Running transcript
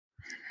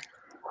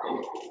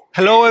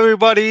Hello,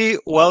 everybody.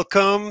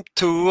 Welcome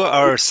to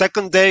our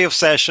second day of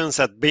sessions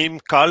at Beam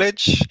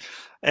College.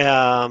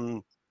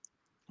 Um,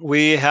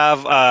 we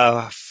have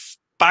a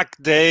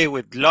packed day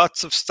with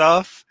lots of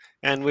stuff,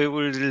 and we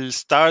will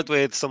start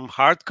with some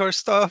hardcore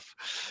stuff.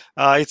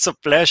 It's a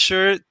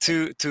pleasure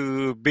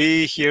to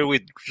be here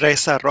with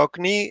Reza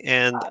Rokni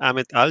and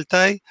Ahmet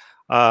Altay.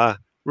 Uh,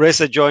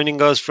 Reza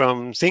joining us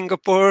from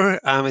Singapore,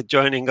 Ahmet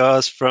joining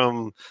us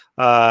from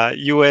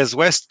U.S.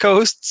 West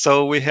Coast.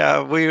 So we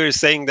were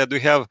saying that we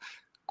have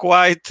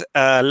quite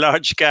a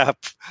large gap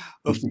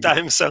of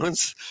time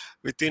zones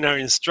between our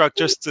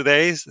instructors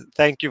today.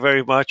 Thank you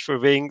very much for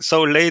being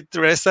so late,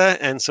 Reza,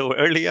 and so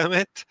early,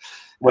 Ahmet.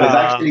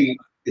 Well,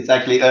 it's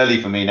actually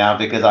early for me now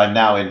because I'm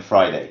now in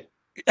Friday.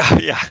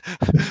 Yeah.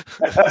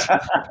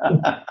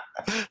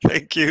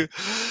 Thank you.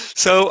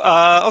 So,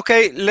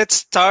 okay, let's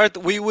start.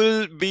 We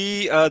will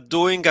be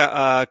doing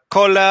a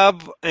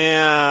collab.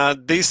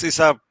 This is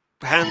a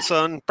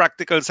hands-on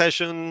practical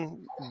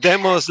session,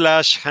 demo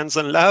slash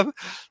hands-on lab.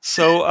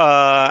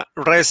 So,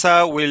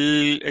 Reza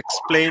will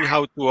explain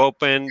how to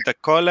open the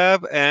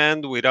collab.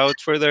 And without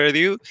further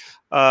ado,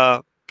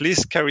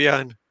 please carry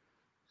on.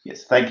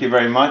 Yes, thank you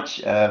very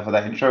much for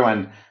that intro.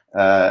 And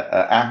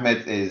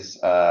Ahmed is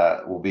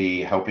will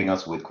be helping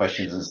us with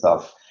questions and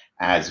stuff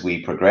as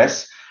we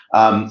progress.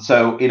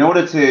 So, in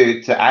order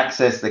to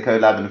access the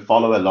Colab and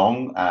follow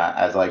along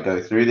as I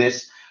go through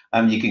this,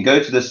 you can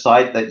go to the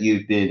site that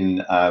you've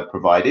been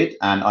provided,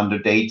 and under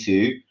day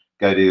two,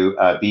 go to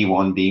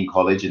B1 Beam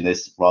College in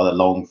this rather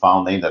long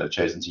file name that I've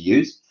chosen to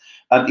use.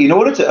 In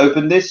order to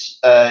open this,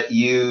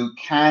 you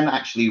can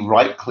actually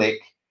right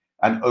click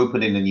and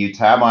open in a new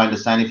tab. I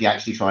understand if you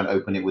actually try and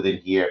open it within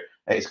here,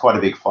 it's quite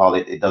a big file.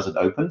 It doesn't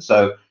open.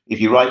 So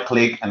if you right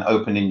click and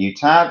open a new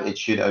tab, it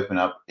should open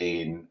up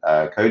in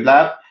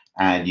CodeLab,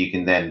 and you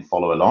can then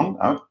follow along.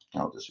 Oh,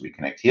 I'll just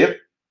reconnect here.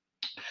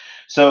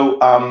 So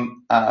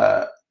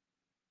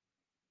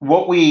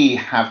what we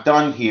have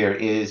done here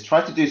is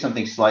try to do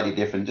something slightly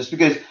different, just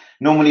because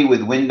normally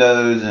with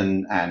Windows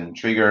and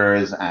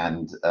triggers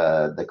and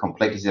the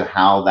complexity of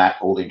how that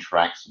all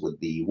interacts with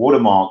the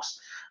watermarks,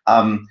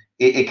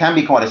 it can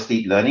be quite a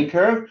steep learning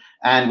curve.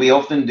 And we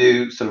often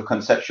do sort of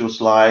conceptual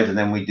slides, and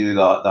then we do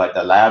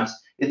the labs.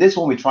 In this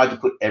one, we try to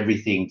put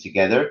everything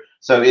together.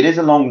 So it is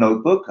a long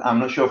notebook. I'm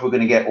not sure if we're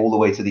going to get all the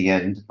way to the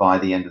end by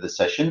the end of the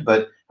session,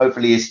 but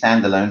hopefully it's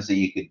standalone, so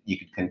you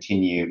could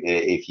continue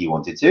if you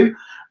wanted to.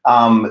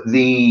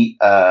 The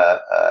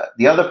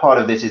other part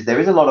of this is there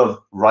is a lot of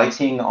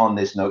writing on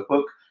this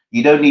notebook.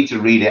 You don't need to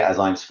read it as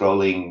I'm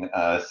scrolling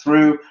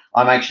through.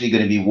 I'm actually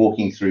going to be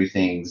walking through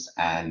things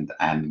and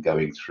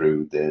going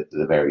through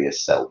the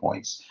various cell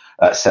points,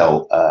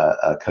 cell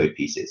code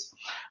pieces.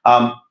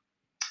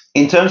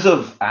 In terms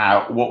of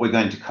what we're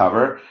going to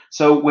cover,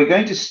 so we're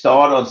going to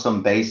start on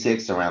some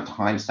basics around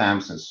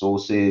timestamps and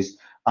sources,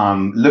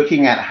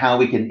 looking at how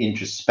we can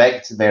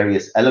introspect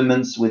various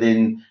elements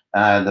within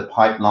the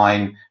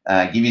pipeline,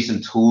 give you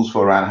some tools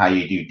for around how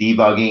you do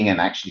debugging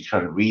and actually try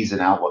to reason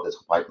out what this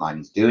pipeline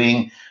is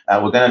doing.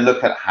 We're going to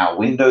look at how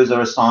windows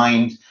are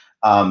assigned,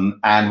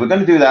 and we're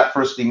going to do that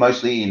firstly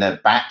mostly in a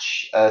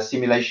batch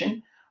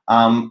simulation.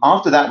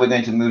 After that, we're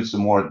going to move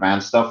some more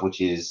advanced stuff,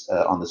 which is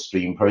on the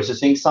stream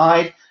processing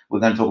side. We're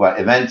going to talk about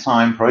event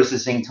time,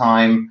 processing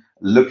time,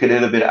 look a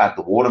little bit at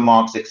the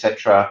watermarks,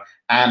 etc.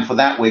 And for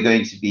that, we're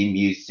going to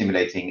be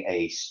simulating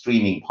a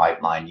streaming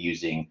pipeline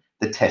using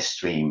the test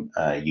stream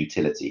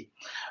utility.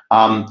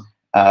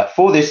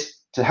 For this,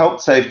 to help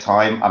save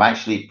time, I've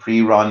actually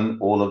pre-run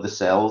all of the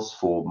cells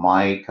for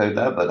my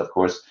CodeLab, but of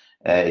course,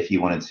 if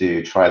you wanted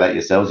to try that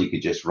yourselves, you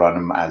could just run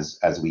them as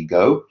we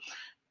go.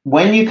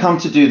 When you come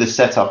to do the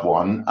setup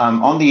one,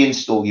 on the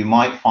install, you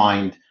might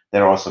find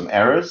there are some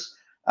errors.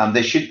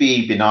 They should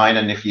be benign,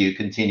 and if you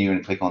continue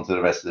and click onto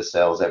the rest of the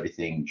cells,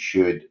 everything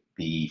should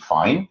be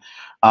fine.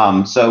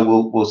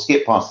 So we'll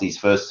skip past these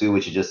first two,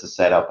 which are just the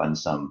setup and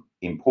some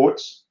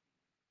imports.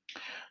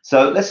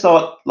 So let's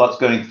start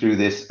going through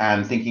this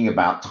and thinking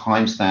about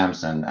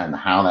timestamps and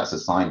how that's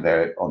assigned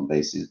on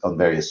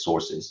various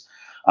sources.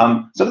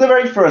 So for the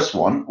very first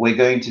one, we're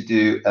going to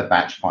do a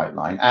batch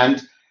pipeline.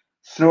 And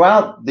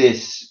throughout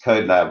this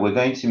code lab, we're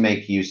going to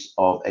make use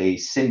of a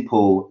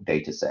simple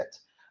data set.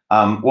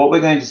 What we're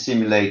going to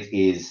simulate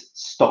is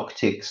stock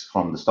ticks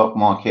from the stock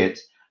market.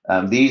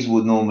 These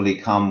would normally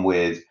come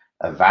with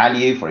a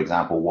value, for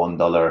example,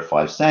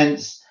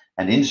 $1.05,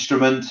 an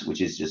instrument,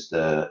 which is just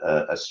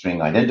a string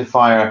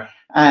identifier,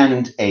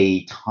 and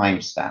a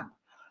timestamp.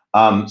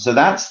 So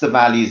that's the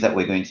values that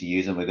we're going to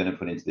use and we're going to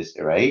put into this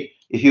array.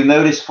 If you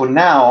notice, for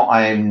now,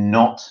 I am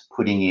not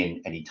putting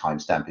in any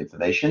timestamp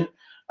information.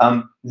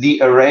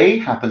 The array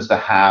happens to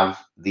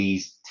have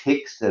these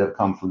ticks that have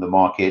come from the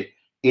market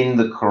in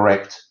the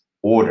correct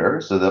order.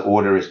 So the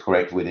order is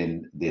correct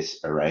within this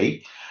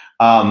array.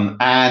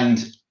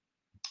 And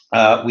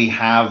we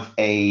have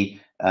a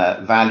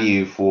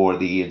value for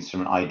the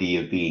instrument ID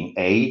of being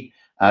A.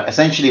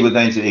 Essentially, we're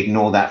going to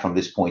ignore that from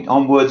this point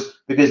onwards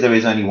because there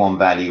is only one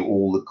value.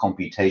 All the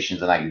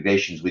computations and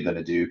aggregations we're going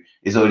to do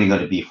is only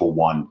going to be for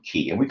one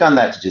key. And we've done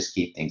that to just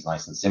keep things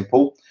nice and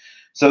simple.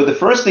 So the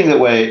first thing that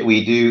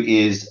we do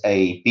is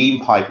a Beam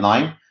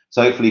pipeline.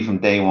 So hopefully from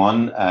day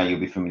one, you'll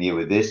be familiar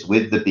with this,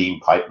 with the Beam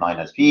pipeline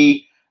as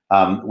P.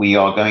 We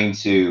are going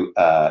to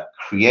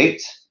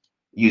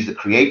use the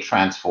create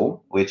transform,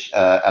 which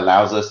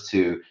allows us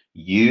to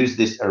use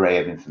this array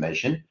of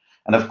information.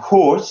 And of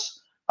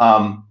course,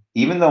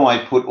 even though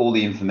I put all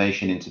the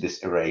information into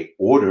this array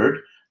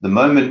ordered, the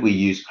moment we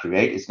use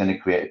create, it's going to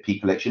create a P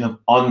collection of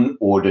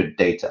unordered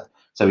data.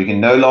 So we can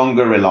no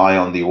longer rely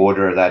on the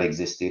order that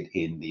existed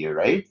in the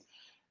array.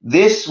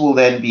 This will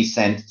then be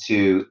sent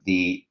to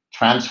the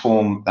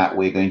transform that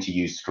we're going to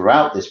use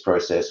throughout this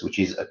process, which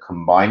is a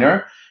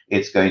combiner.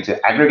 It's going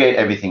to aggregate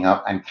everything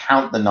up and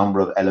count the number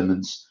of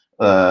elements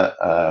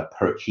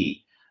per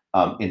key.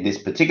 In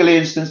this particular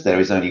instance, there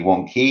is only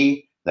one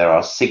key. There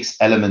are 6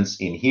 elements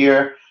in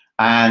here,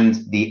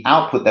 and the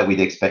output that we'd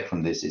expect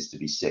from this is to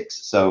be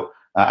 6. So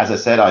as I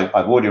said,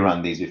 I've already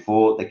run these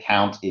before. The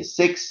count is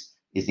 6,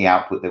 is the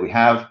output that we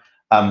have.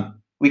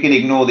 We can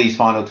ignore these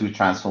final 2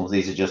 transforms.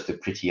 These are just to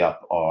pretty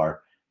up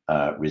our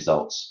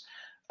results.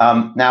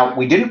 Now,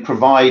 we didn't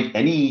provide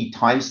any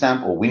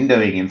timestamp or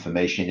windowing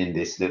information in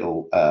this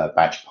little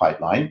batch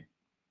pipeline.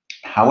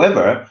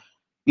 However,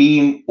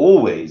 Beam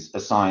always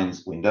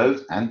assigns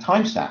windows and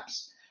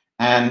timestamps.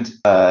 And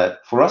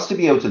for us to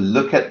be able to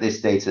look at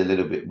this data a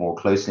little bit more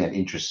closely and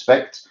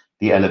introspect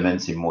the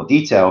elements in more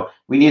detail,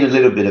 we need a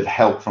little bit of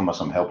help from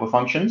some helper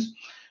functions.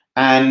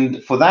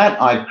 And for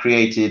that, I've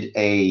created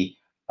a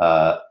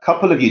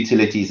couple of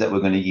utilities that we're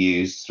going to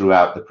use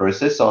throughout the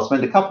process. So I'll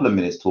spend a couple of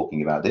minutes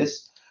talking about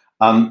this.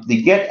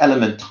 The get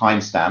element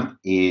timestamp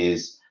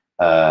is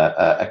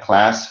a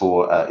class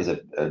is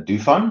a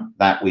dofun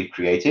that we've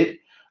created.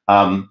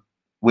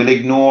 We'll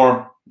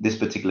ignore this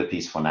particular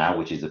piece for now,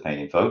 which is the pane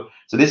info.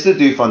 So this is a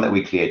dofun that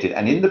we created,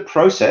 and in the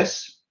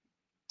process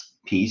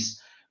piece,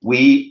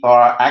 we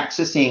are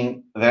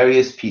accessing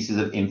various pieces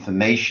of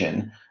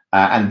information,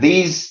 and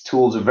these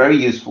tools are very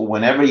useful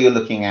whenever you're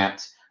looking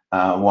at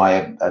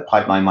why a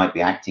pipeline might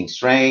be acting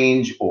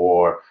strange,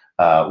 or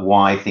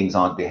why things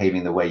aren't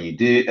behaving the way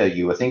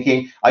you were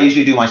thinking. I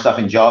usually do my stuff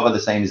in Java. The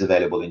same is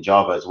available in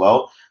Java as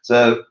well.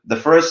 So the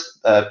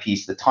first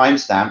piece, the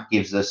timestamp,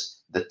 gives us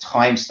the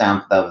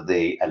timestamp of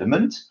the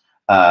element,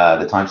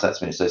 the timestamp that's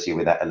been associated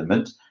with that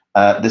element.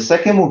 The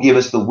second will give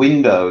us the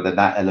window that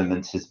that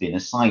element has been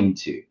assigned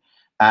to.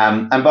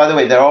 And by the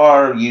way, there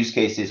are use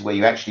cases where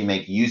you actually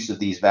make use of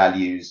these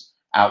values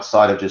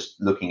outside of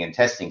just looking and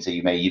testing. So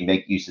you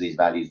make use of these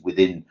values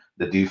within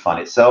the dofun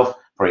itself.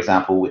 For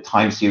example, with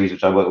time series,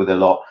 which I work with a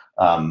lot,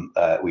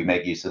 we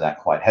make use of that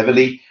quite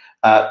heavily.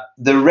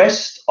 The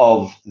rest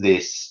of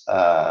this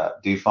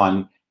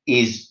dofun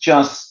is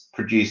just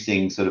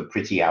producing sort of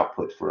pretty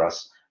output for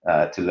us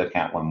to look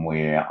at when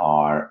we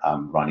are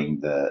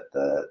running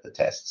the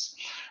tests.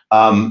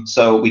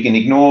 So we can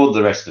ignore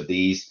the rest of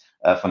these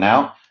for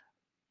now.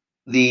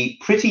 The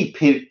pretty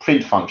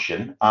print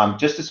function,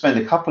 just to spend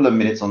a couple of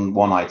minutes on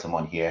one item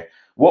on here.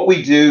 What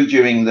we do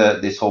during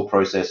this whole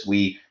process,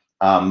 we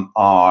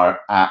are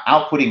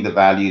outputting the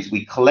values.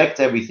 We collect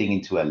everything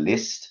into a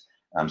list.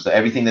 So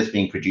everything that's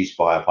being produced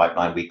by a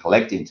pipeline, we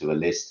collect into a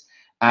list,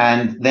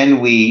 and then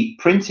we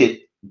print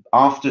it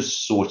after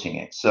sorting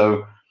it.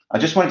 So I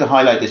just wanted to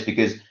highlight this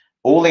because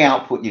all the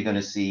output you're going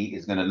to see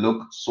is going to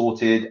look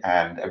sorted,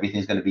 and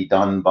everything's going to be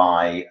done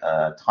by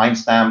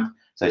timestamp.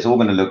 So it's all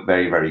going to look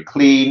very, very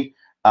clean.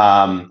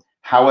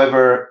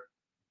 However,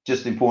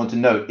 just important to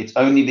note, it's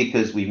only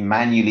because we've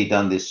manually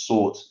done this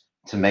sort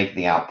to make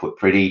the output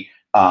pretty.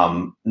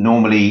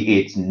 Normally,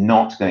 it's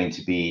not going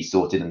to be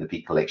sorted and the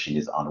P collection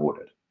is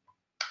unordered.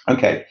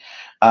 Okay,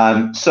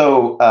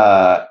 so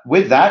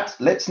with that,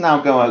 let's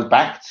now go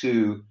back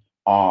to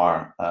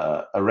our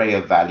array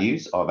of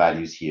values, our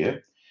values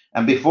here.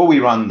 And before we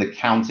run the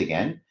count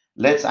again,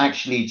 let's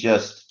actually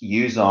just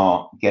use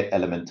our get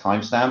element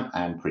timestamp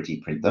and pretty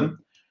print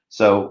them.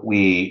 So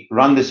we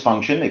run this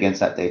function against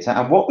that data,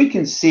 and what we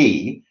can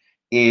see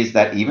is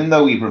that even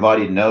though we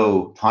provided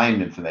no time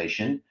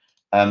information,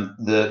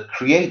 the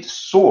create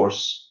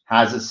source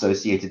has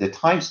associated a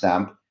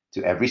timestamp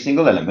to every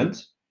single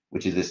element,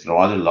 which is this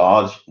rather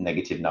large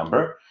negative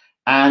number,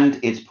 and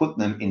it's put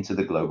them into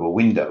the global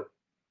window.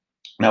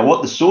 Now,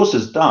 what the source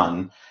has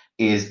done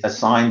is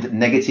assigned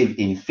negative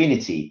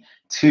infinity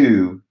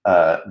to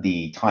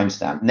the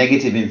timestamp.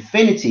 Negative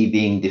infinity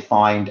being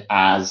defined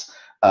as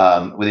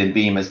within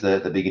Beam as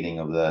the beginning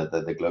of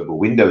the global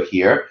window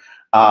here.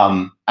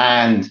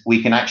 And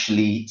we can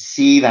actually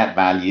see that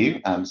value.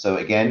 So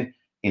again,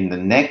 in the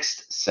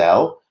next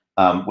cell,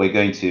 we're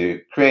going to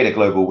create a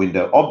global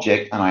window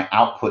object, and I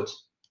output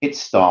its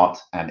start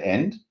and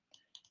end.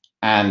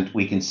 And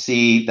we can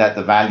see that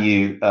the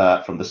value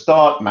from the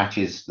start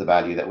matches the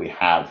value that we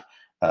have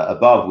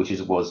above, which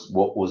was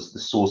what was the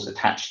source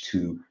attached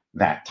to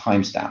that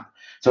timestamp.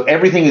 So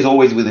everything is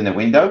always within a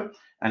window.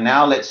 And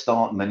now let's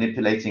start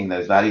manipulating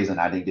those values and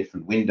adding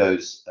different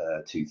windows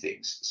to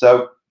things.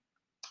 So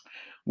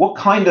What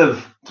kind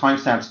of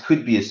timestamps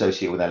could be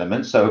associated with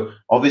elements? So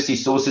obviously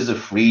sources are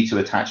free to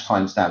attach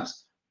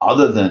timestamps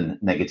other than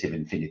negative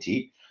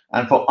infinity.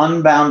 And for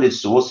unbounded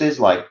sources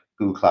like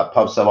Google Cloud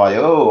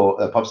PubSub.io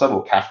or PubSub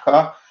or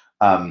Kafka,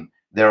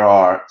 there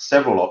are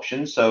several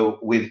options. So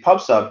with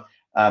PubSub,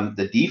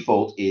 the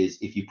default is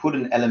if you put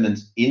an element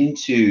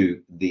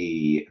into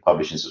the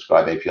publish and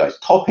subscribe API's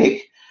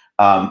topic,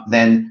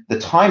 then the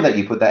time that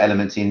you put that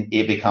element in,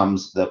 it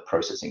becomes the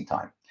processing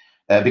time.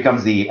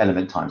 Becomes the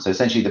element time. So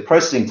essentially the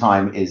processing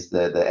time is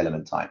the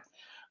element time.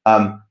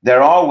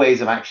 There are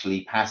ways of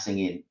actually passing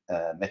in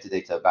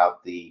metadata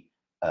about the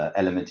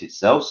element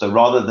itself. So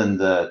rather than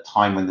the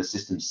time when the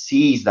system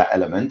sees that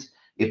element,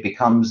 it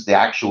becomes the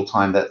actual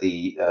time that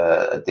the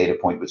data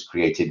point was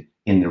created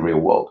in the real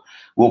world.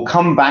 We'll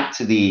come back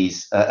to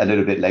these a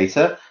little bit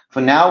later.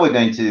 For now, we're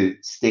going to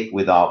stick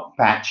with our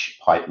batch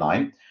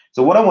pipeline.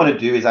 So what I want to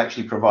do is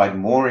actually provide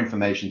more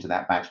information to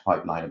that batch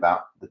pipeline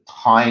about the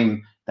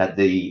time that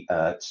the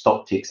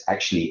stop ticks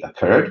actually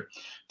occurred.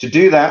 To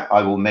do that,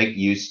 I will make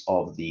use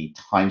of the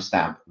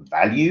timestamp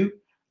value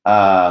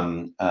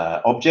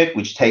object,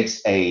 which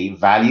takes a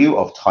value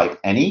of type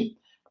any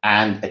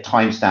and a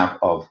timestamp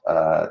of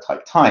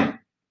type time.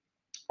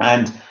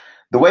 And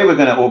the way we're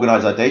going to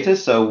organize our data,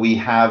 so we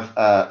have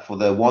for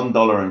the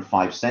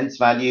 $1.05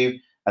 value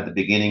at the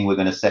beginning, we're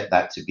going to set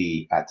that to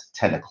be at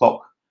 10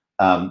 o'clock.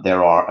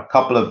 There are a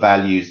couple of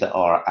values that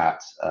are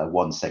at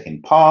 1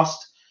 second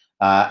past.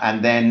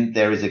 And then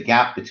there is a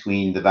gap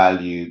between the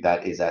value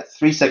that is at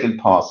 3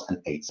 seconds past and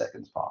 8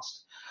 seconds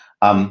past.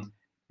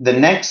 The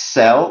next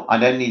cell, I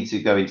don't need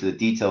to go into the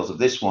details of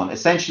this one.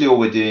 Essentially, all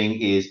we're doing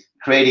is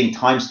creating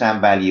timestamp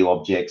value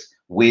objects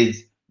with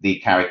the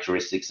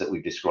characteristics that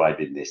we've described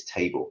in this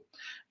table.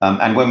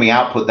 And when we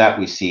output that,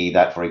 we see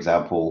that, for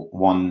example,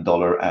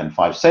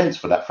 $1.05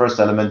 for that first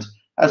element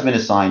has been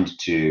assigned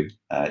to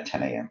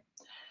 10 a.m.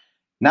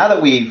 Now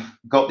that we've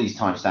got these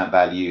timestamp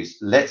values,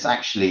 let's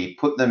actually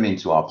put them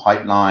into our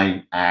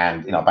pipeline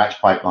and in our batch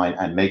pipeline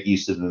and make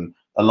use of them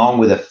along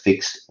with a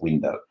fixed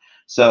window.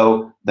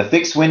 So the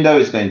fixed window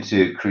is going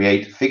to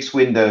create fixed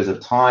windows of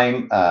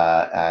time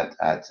at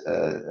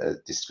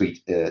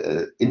discrete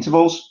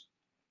intervals.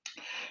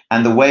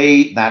 And the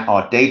way that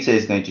our data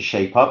is going to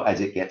shape up as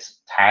it gets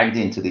tagged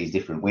into these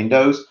different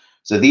windows.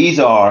 So these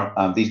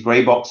are, these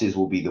gray boxes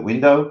will be the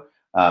window.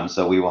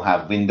 So we will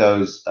have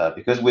windows,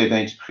 because we're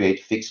going to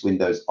create fixed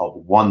windows of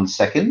 1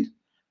 second.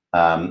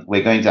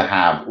 We're going to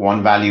have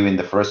one value in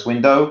the first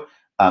window.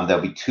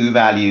 There'll be two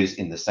values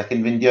in the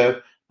second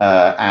window,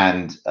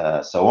 and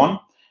so on.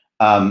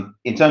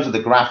 In terms of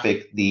the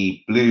graphic,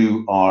 the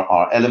blue are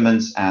our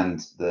elements and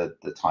the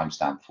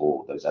timestamp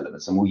for those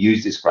elements. And we'll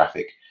use this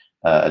graphic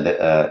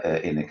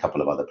in a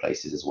couple of other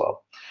places as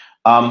well.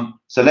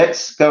 So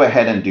let's go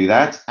ahead and do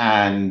that.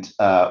 And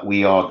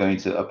we are going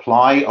to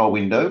apply our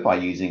window by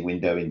using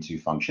window into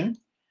function.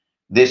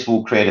 This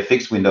will create a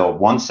fixed window of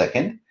 1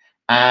 second.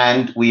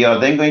 And we are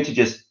then going to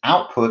just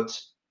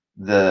output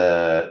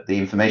the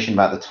information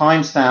about the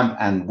timestamp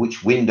and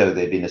which window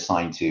they've been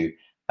assigned to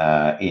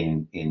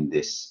in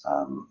this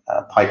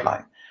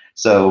pipeline.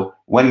 So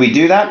when we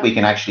do that, we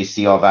can actually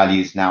see our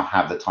values now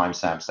have the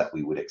timestamps that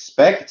we would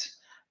expect,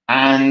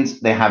 and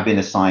they have been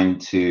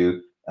assigned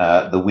to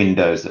the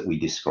windows that we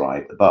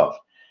described above.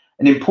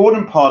 An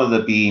important part of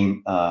the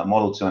Beam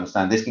model to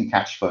understand, this can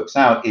catch folks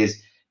out,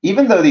 is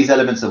even though these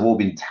elements have all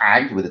been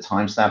tagged with a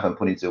timestamp and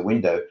put into a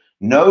window,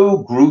 no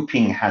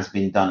grouping has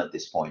been done at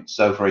this point.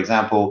 So for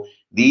example,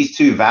 these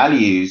two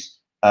values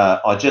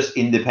are just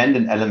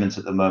independent elements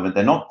at the moment.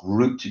 They're not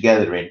grouped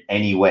together in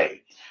any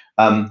way.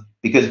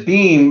 Because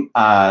Beam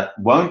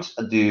won't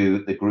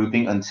do the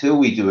grouping until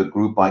we do a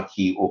group by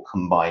key or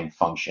combine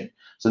function.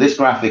 So this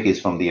graphic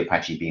is from the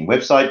Apache Beam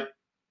website.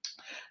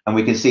 And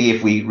we can see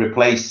if we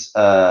replace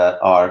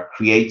our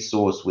create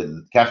source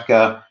with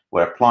Kafka,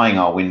 we're applying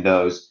our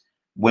windows.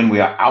 When we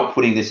are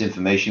outputting this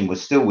information, we're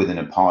still within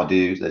a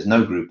Pardue. There's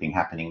no grouping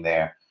happening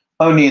there.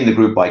 Only in the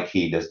group by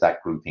key does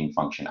that grouping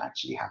function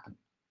actually happen.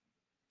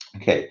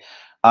 Okay,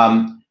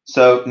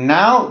 so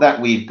now that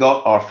we've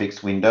got our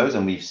fixed windows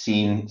and we've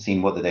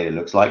seen what the data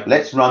looks like,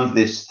 let's run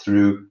this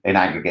through an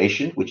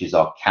aggregation, which is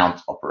our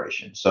count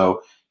operation.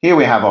 So here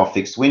we have our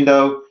fixed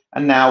window,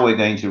 and now we're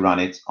going to run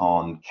it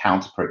on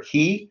count per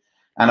key.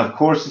 And of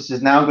course, this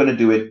is now going to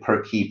do it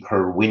per key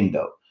per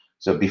window.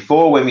 So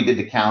before, when we did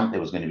the count, there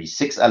was going to be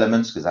 6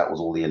 elements because that was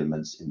all the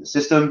elements in the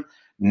system.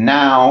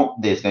 Now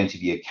there's going to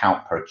be a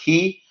count per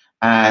key.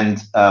 And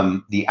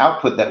the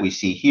output that we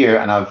see here,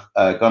 and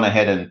I've gone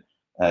ahead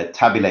and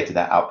tabulated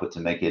that output to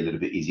make it a little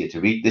bit easier to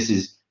read.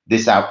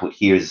 This output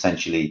here is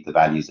essentially the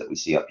values that we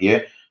see up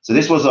here. So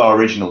this was our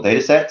original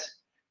data set.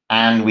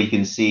 And we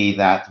can see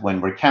that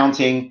when we're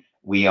counting,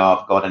 we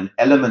have got an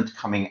element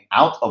coming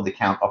out of the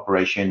count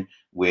operation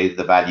with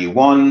the value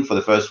 1 for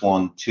the first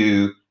one,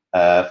 2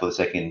 for the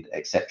second,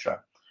 etc.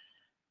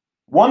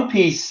 One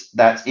piece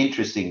that's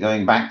interesting,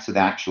 going back to the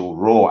actual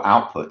raw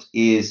output,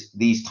 is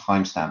these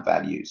timestamp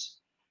values.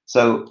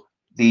 So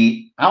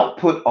the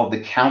output of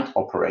the count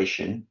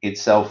operation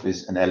itself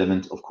is an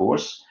element, of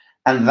course,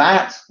 and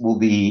that will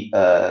be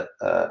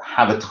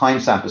have a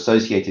timestamp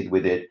associated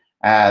with it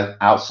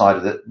outside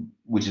of the,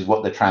 which is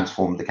what the count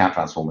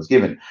transform is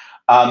given.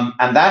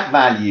 And that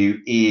value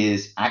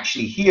is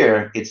actually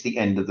here, it's the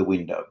end of the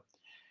window.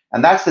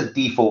 And that's the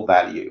default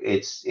value.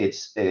 It's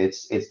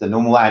the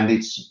normal, and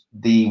it's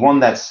the one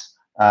that's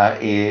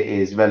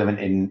is relevant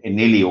in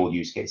nearly all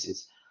use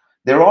cases.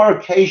 There are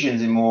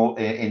occasions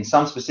in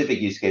some specific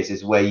use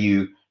cases where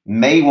you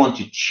may want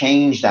to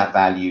change that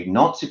value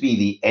not to be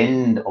the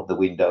end of the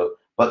window,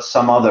 but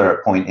some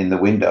other point in the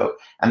window.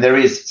 And there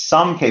is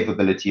some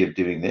capability of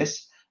doing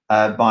this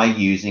by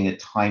using a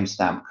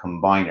timestamp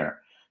combiner.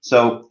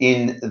 So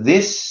in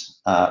this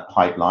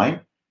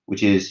pipeline,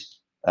 which is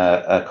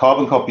a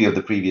carbon copy of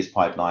the previous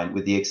pipeline,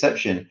 with the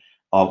exception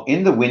of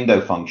in the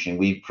window function,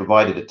 we've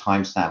provided a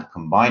timestamp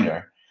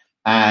combiner,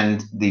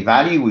 and the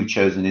value we've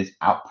chosen is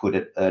output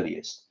at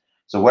earliest.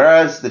 So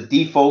whereas the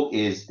default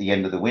is the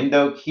end of the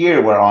window,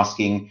 here we're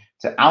asking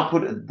to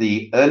output at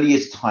the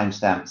earliest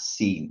timestamp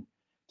seen.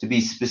 To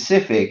be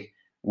specific,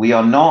 we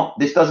are not,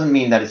 this doesn't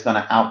mean that it's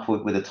going to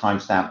output with a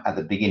timestamp at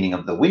the beginning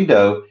of the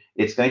window.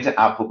 It's going to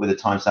output with a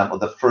timestamp of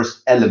the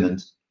first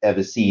element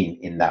ever seen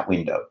in that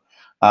window.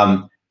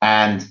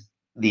 And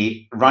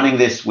running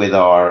this with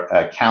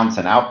our count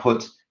and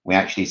output, we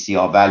actually see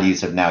our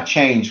values have now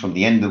changed from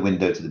the end of the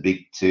window to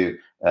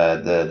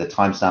the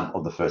timestamp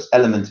of the first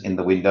element in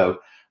the window.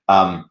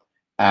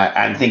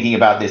 And thinking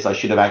about this, I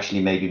should have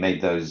actually maybe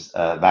made those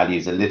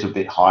values a little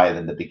bit higher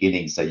than the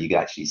beginning, so you can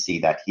actually see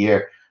that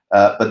here.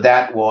 But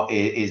that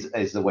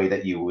is the way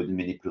that you would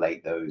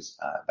manipulate those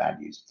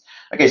values.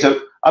 Okay,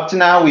 so up to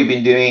now we've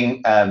been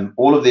doing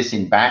all of this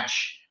in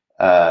batch.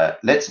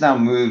 Let's now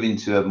move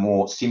into a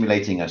more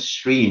simulating a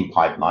stream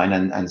pipeline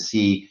and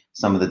see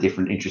some of the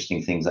different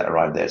interesting things that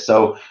arrive there.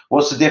 So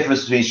what's the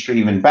difference between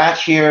stream and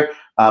batch here?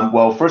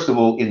 Well, first of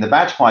all, in the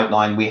batch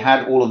pipeline, we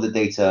had all of the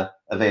data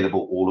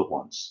available all at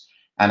once.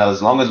 And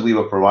as long as we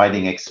were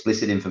providing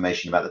explicit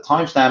information about the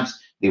timestamps,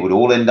 they would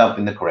all end up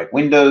in the correct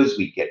windows.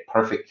 We'd get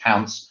perfect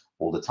counts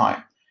all the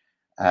time.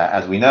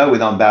 As we know,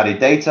 with unbounded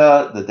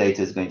data, the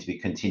data is going to be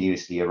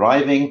continuously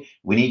arriving.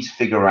 We need to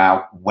figure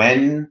out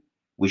when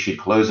we should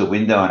close a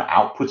window and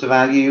output a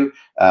value.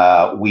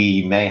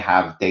 We may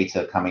have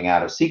data coming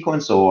out of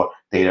sequence or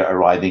data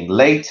arriving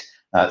late.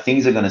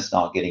 Things are going to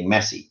start getting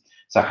messy.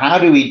 So how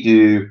do we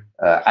do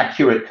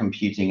accurate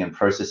computing and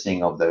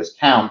processing of those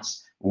counts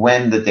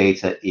when the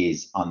data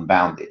is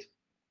unbounded?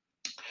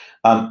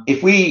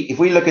 If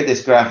we look at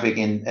this graphic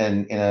in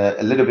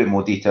a little bit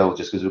more detail,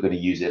 just because we're going to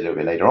use it a little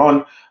bit later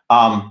on,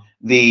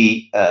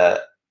 the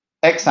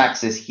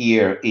x-axis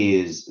here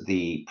is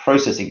the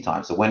processing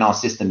time. So when our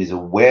system is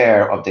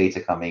aware of data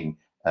coming,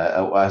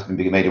 has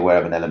been made aware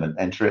of an element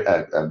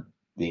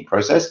being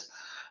processed,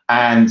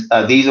 and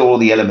these are all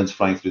the elements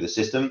flowing through the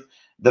system.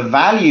 The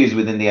values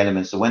within the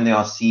elements, so when they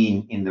are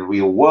seen in the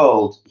real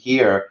world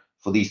here,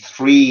 for these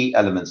three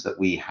elements that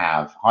we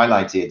have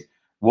highlighted,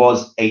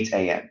 was 8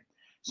 a.m.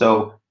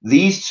 So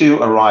these two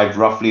arrived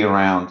roughly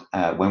around,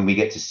 when we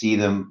get to see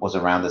them, was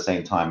around the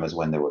same time as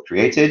when they were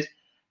created.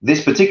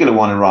 This particular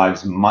one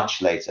arrives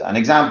much later. And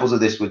examples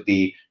of this would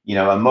be,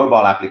 a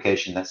mobile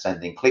application that's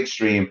sending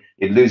clickstream,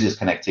 it loses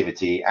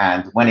connectivity,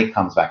 and when it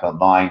comes back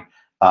online,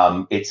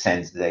 it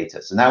sends the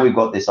data. So now we've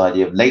got this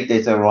idea of late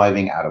data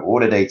arriving, out of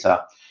order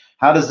data.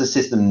 How does the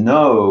system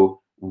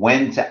know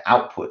when to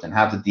output and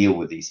how to deal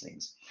with these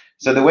things?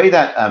 So the way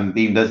that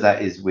Beam does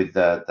that is with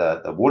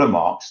the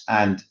watermarks,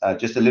 and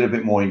just a little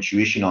bit more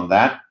intuition on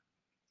that.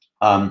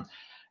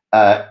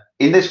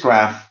 In this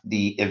graph,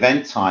 the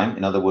event time,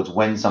 in other words,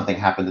 when something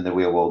happened in the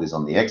real world, is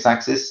on the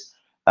x-axis.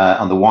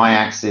 On the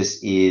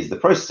y-axis is the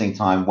processing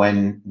time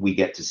when we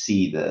get to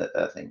see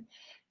the thing.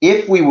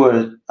 If we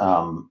were,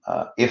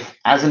 if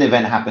as an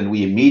event happened,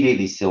 we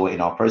immediately saw it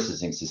in our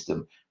processing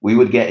system, we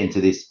would get into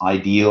this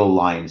ideal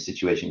line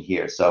situation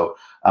here. So,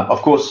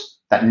 of course,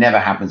 that never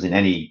happens in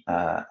any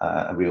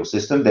real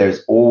system.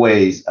 There's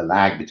always a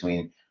lag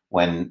between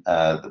when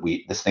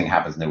this thing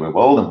happens in the real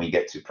world and we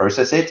get to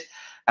process it.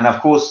 And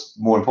of course,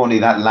 more importantly,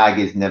 that lag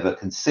is never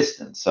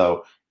consistent.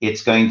 So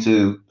it's going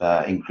to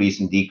increase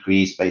and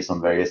decrease based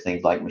on various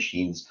things like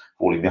machines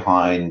falling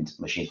behind,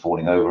 machines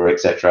falling over,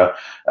 etc.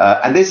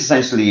 And this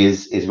essentially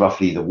is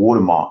roughly the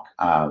watermark.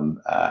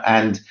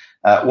 And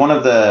one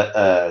of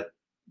the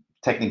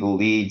technical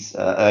leads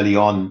early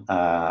on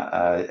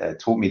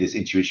taught me this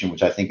intuition,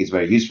 which I think is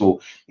very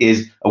useful,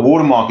 is a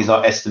watermark is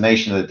our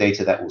estimation of the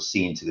data that we'll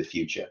see into the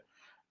future.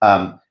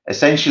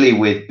 Essentially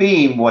with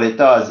Beam, what it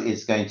does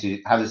is going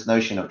to have this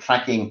notion of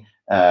tracking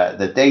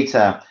the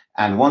data,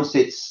 and once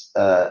it's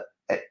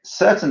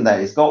certain that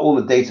it's got all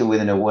the data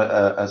within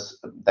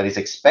that it's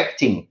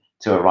expecting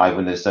to arrive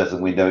in a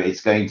certain window,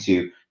 it's going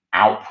to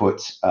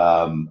output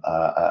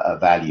a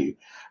value.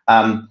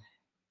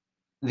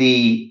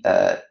 The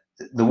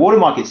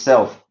watermark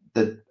itself,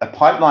 a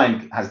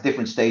pipeline has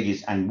different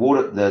stages, and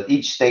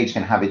each stage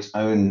can have its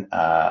own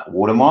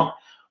watermark.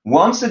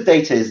 Once the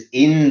data is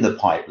in the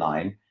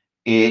pipeline,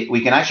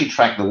 we can actually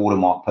track the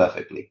watermark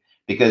perfectly,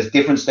 because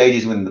different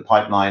stages within the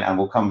pipeline, and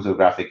we'll come to a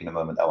graphic in a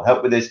moment that will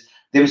help with this,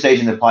 different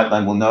stages in the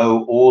pipeline will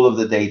know all of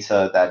the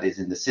data that is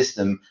in the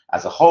system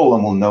as a whole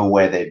and will know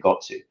where they've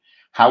got to.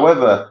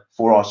 However,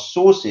 for our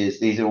sources,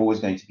 these are always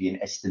going to be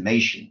an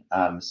estimation.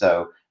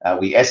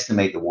 We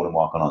estimate the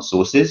watermark on our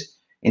sources.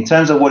 In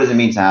terms of what does it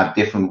mean to have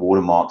different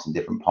watermarks in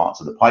different parts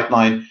of the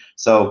pipeline.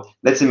 So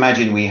let's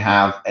imagine we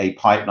have a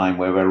pipeline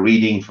where we're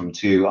reading from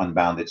two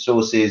unbounded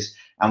sources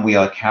and we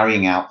are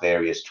carrying out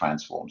various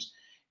transforms.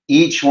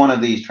 Each one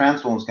of these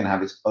transforms can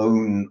have its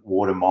own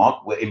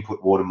watermark,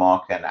 input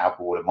watermark and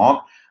output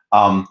watermark.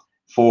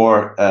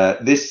 For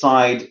this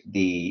side,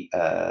 the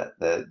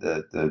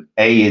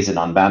A is an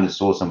unbounded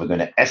source, and we're going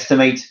to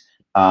estimate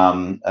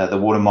the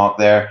watermark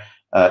there.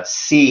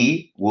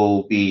 C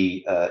will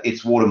be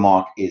its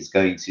watermark is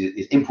going to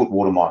its input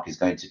watermark is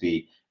going to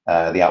be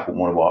the output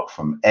watermark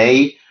from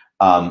A.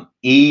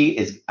 E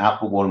is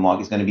output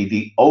watermark is going to be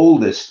the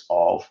oldest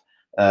of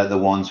the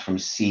ones from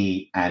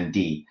C and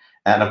D.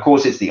 And of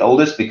course, it's the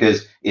oldest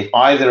because if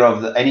either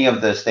of any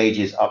of the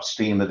stages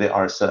upstream of it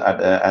are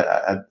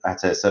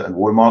at a certain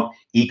watermark,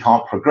 E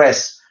can't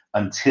progress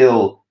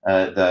until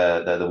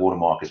the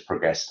watermark has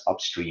progressed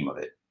upstream of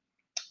it.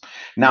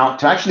 Now,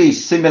 to actually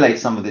simulate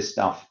some of this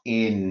stuff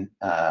in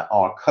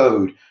our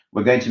code,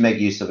 we're going to make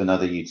use of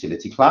another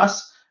utility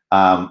class,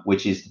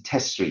 which is the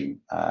test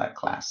stream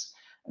class.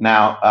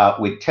 Now,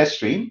 with test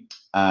stream,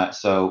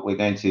 so we're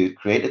going to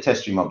create a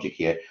test stream object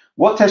here.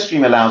 What test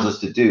stream allows us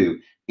to do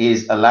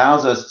is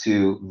allows us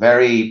to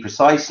very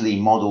precisely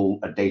model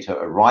a data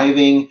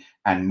arriving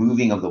and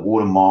moving of the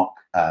watermark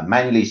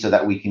manually so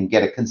that we can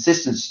get a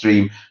consistent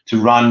stream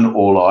to run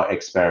all our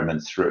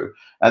experiments through.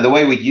 The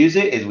way we use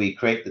it is we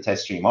create the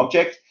test stream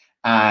object,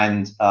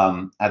 and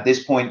at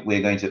this point,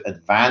 we're going to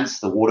advance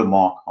the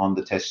watermark on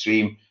the test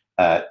stream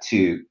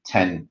to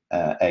 10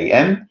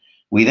 a.m.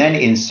 We then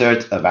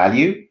insert a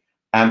value.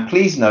 And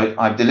please note,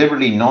 I've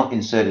deliberately not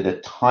inserted a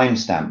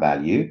timestamp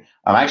value.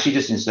 I've actually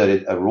just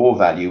inserted a raw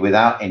value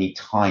without any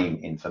time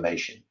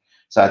information.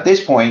 So at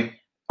this point,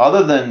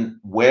 other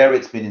than where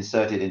it's been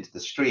inserted into the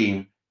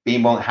stream,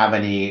 Beam won't have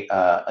any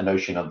a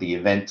notion of the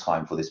event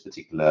time for this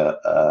particular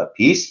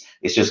piece.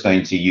 It's just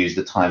going to use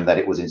the time that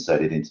it was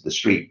inserted into the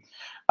stream.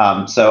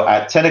 So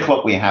at 10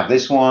 o'clock, we have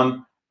this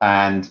one,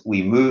 and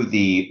we move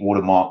the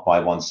watermark by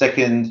 1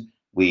 second.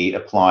 We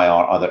apply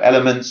our other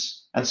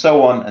elements, and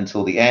so on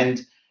until the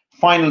end.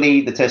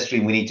 Finally, the test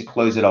stream, we need to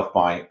close it off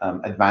by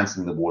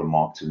advancing the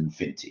watermark to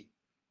infinity.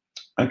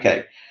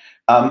 Okay,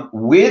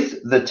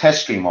 with the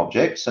test stream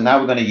object, so now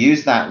we're going to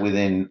use that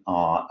within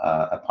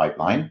our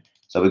pipeline.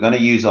 So we're going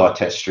to use our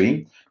test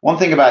stream. One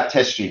thing about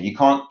test stream, you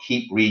can't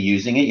keep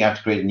reusing it. You have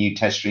to create a new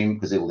test stream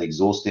because it will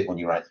exhaust it when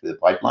you run it through the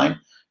pipeline.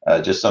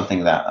 Just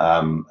something that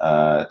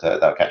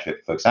that'll catch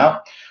folks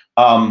out.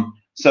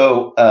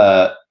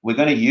 We're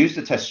going to use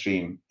the test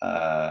stream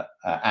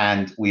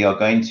and we are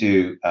going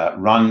to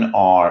run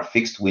our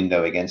fixed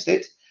window against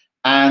it.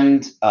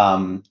 And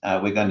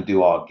we're going to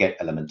do our get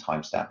element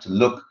timestamp to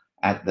look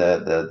at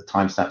the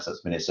timestamps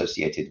that's been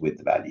associated with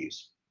the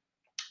values.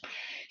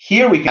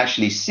 Here we can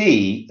actually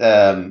see,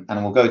 and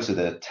we'll go to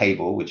the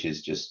table, which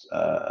is just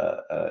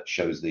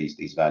shows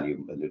these values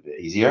a little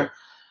bit easier.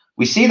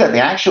 We see that the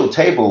actual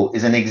table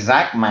is an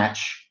exact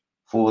match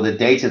for the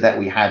data that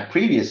we had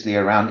previously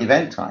around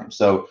event time.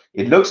 So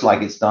it looks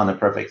like it's done a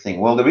perfect thing.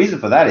 Well, the reason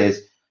for that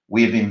is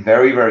we have been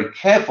very, very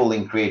careful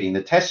in creating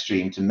the test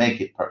stream to make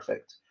it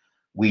perfect.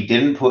 We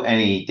didn't put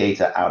any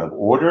data out of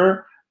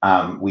order.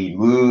 We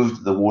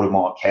moved the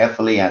watermark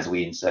carefully as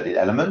we inserted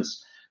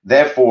elements.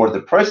 Therefore,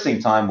 the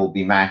processing time will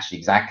be matched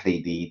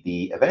exactly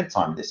the event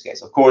time in this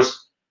case. Of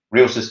course,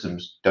 real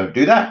systems don't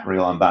do that.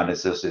 Real unbounded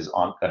sources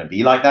aren't going to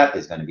be like that.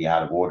 It's going to be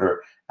out of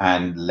order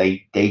and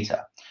late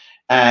data.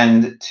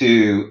 And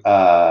to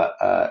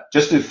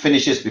just to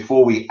finish this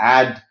before we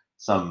add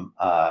some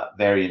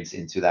variance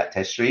into that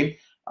test stream,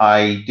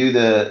 I do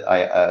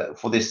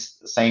for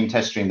this same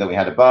test stream that we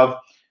had above,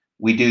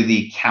 we do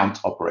the count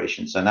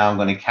operation. So now I'm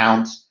going to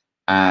count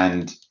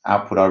and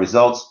output our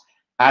results.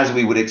 As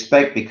we would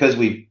expect, because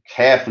we've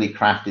carefully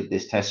crafted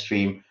this test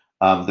stream,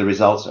 the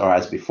results are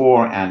as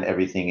before and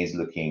everything is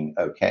looking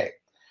okay.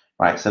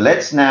 Right, so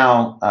let's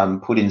now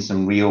put in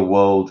some real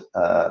world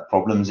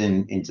problems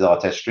into our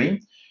test stream.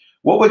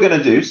 What we're going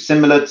to do,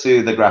 similar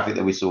to the graphic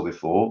that we saw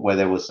before, where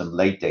there was some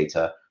late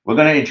data, we're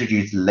going to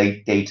introduce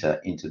late data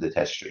into the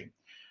test stream.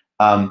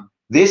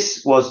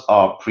 This was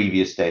our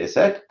previous data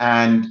set,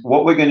 and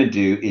what we're going to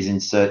do is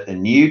insert a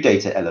new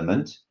data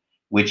element,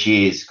 which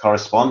is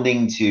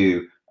corresponding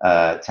to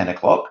 10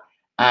 o'clock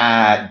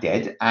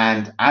dead,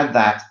 and add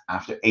that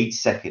after 8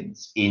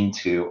 seconds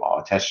into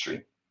our test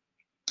stream.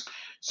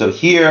 So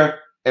here,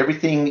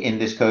 everything in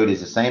this code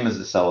is the same as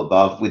the cell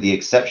above, with the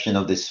exception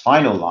of this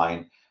final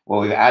line, where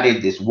we've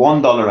added this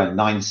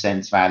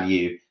 $1.09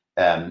 value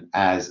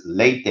as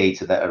late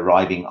data that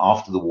arriving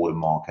after the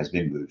watermark has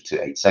been moved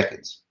to 8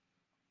 seconds.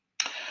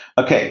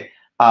 Okay,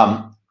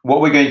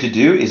 what we're going to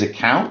do is a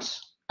count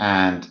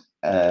and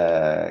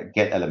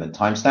get element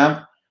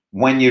timestamp.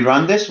 When you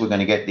run this, we're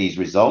going to get these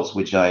results,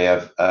 which I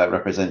have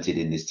represented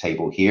in this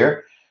table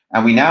here.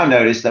 And we now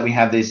notice that we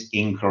have this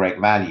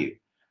incorrect value.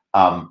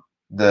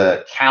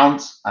 the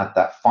count at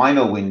that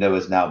final window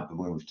has now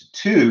moved to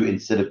 2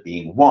 instead of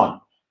being 1.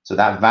 So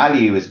that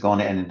value has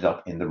gone and ended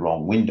up in the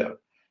wrong window.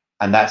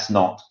 And that's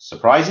not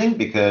surprising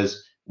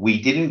because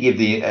we didn't give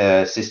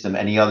the system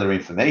any other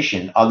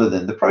information other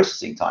than the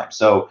processing time.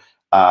 So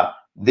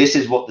this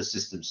is what the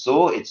system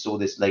saw. It saw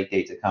this late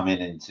data come in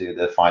into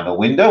the final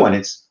window, and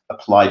it's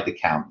applied the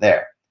count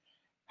there.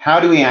 How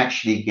do we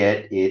actually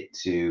get it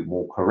to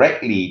more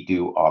correctly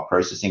do our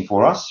processing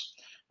for us?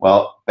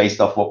 Well,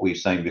 based off what we've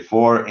seen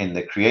before in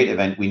the create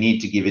event, we need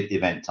to give it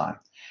event time.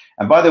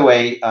 And by the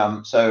way,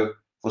 so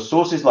for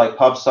sources like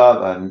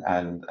PubSub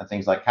and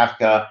things like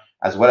Kafka,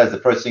 as well as the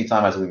processing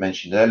time, as we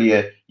mentioned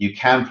earlier, you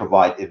can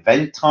provide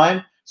event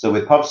time. So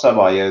with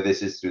PubSub.io,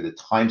 this is through the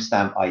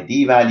timestamp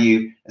ID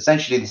value.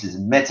 Essentially, this is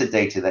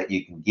metadata that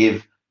you can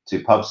give to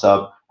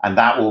PubSub, and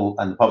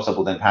PubSub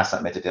will then pass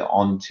that metadata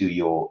on to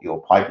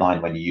your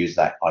pipeline when you use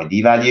that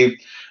ID value.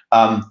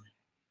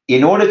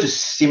 In order to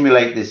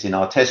simulate this in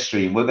our test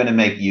stream, we're going to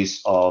make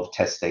use of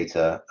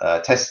timestamp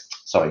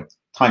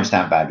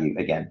value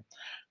again.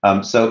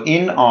 So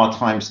in our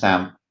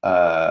timestamp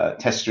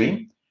test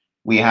stream,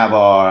 we have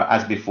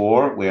as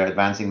before, we're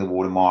advancing the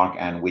watermark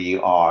and we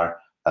are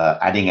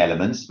adding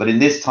elements. But in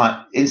this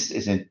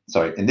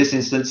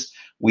instance,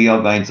 we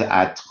are going to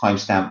add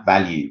timestamp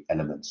value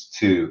elements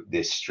to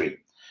this stream.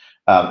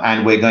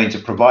 And we're going to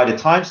provide a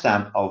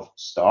timestamp of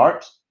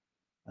start,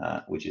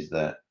 which is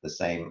the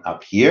same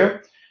up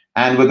here.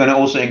 And we're going to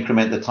also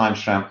increment the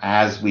timestamp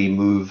as we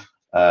move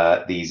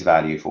these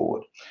value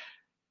forward.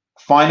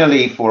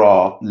 Finally, for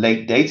our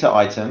late data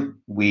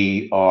item,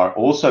 we are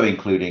also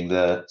including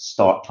the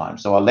start time.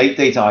 So our late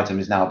data item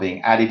is now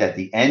being added at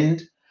the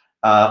end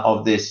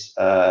of this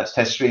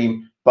test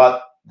stream,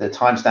 but the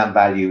timestamp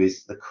value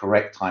is the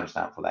correct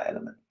timestamp for that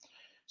element.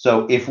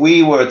 So if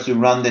we were to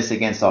run this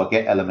against our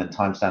get element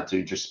timestamp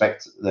to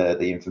introspect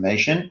the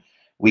information,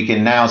 we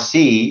can now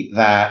see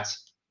that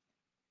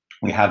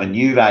we have a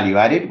new value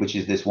added, which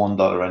is this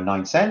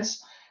 $1.09,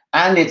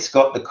 and it's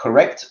got the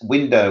correct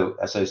window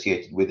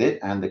associated with it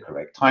and the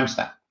correct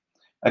timestamp.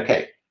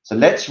 Okay, so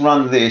let's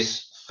run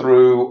this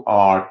through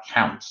our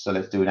count. So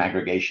let's do an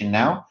aggregation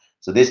now.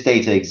 So this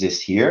data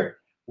exists here.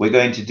 We're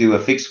going to do a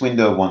fixed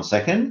window of 1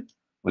 second.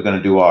 We're going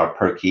to do our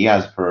per key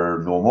as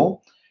per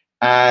normal,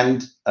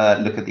 and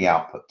look at the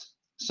output.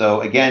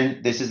 So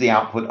again, this is the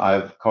output.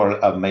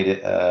 I've made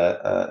it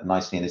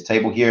nicely in this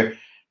table here.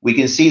 We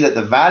can see that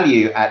the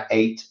value at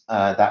 8,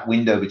 that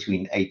window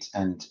between 8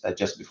 and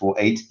just before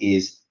 8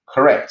 is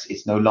correct.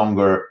 It's no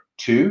longer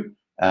 2.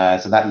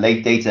 So that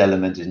late data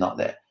element is not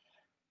there.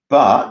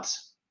 But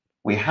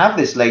we have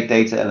this late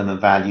data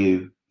element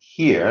value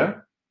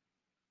here.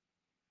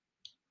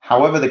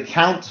 However, the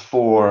count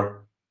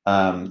for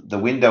the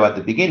window at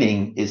the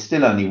beginning is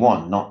still only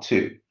 1, not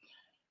 2.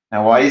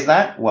 Now, why is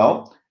that?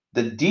 Well,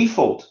 the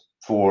default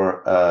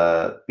for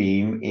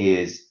Beam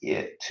is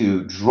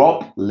to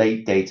drop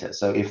late data.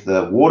 So if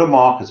the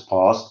watermark has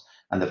passed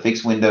and the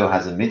fixed window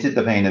has emitted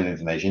the pane of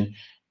information,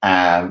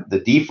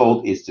 the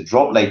default is to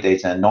drop late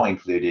data and not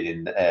include it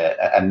in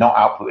and not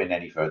output in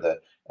any further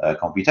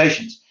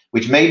computations,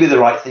 which may be the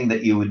right thing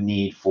that you would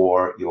need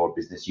for your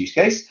business use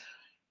case,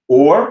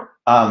 or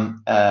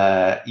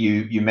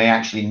you may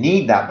actually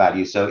need that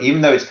value. So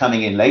even though it's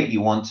coming in late,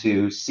 you want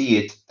to see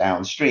it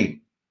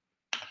downstream.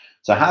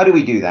 So how do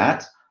we do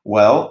that?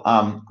 Well,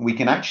 we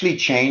can actually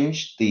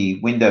change the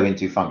window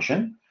into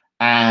function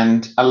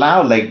and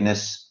allow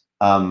lateness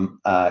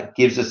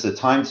gives us the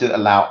time to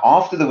allow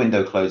after the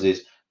window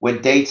closes where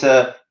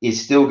data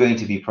is still going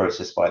to be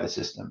processed by the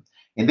system.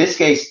 In this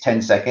case,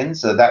 10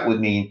 seconds. So that would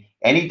mean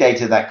any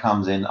data that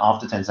comes in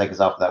after 10 seconds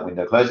after that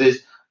window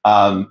closes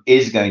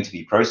is going to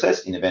be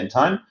processed in event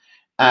time.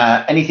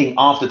 Anything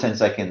after 10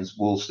 seconds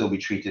will still be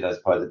treated as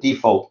part of the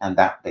default, and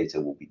that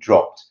data will be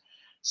dropped.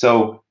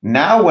 So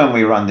now when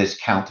we run this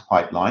count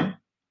pipeline,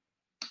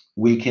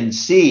 we can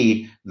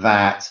see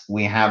that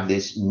we have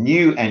this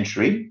new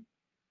entry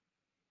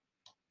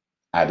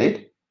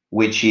added,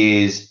 which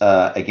is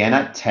again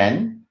at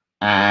 10,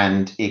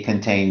 and it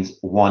contains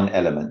 1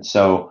 element.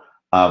 So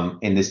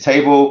in this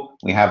table,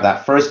 we have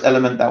that first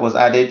element that was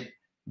added.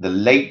 The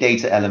late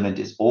data element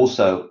is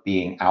also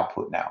being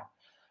output now.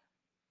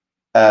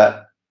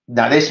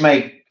 Now this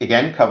may,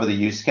 again, cover the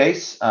use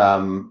case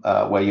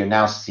where you're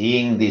now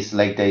seeing this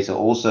late data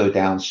also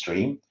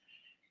downstream.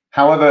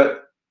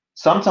 However,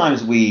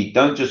 sometimes we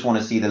don't just want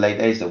to see the late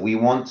data. We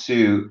want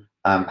to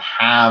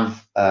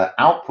have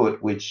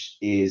output which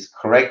is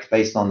correct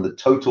based on the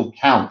total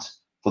count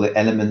for the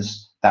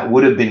elements that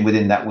would have been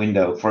within that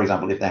window, for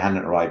example, if they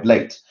hadn't arrived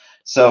late.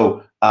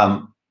 So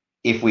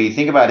if we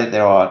think about it,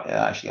 there are,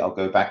 actually, I'll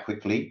go back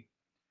quickly.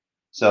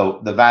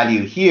 So the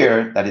value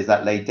here, that is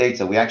that late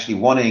data, we actually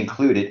want to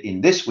include it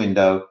in this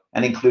window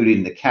and include it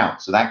in the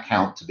count. So that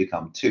count to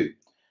become 2.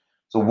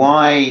 So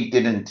why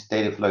didn't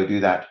Dataflow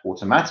do that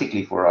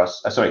automatically for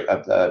us?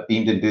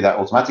 Beam didn't do that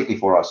automatically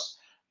for us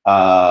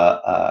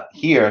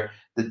here.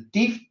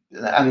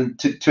 And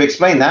to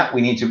explain that,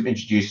 we need to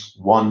introduce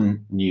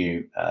one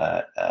new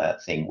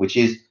thing, which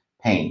is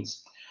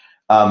panes.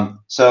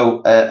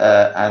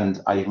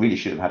 And I really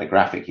should have had a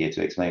graphic here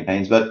to explain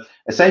panes, but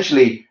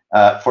essentially,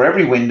 for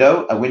every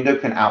window, a window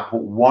can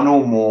output one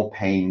or more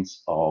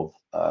panes of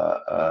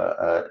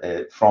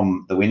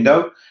from the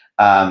window.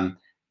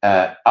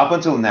 Up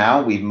until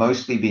now, we've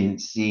mostly been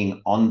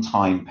seeing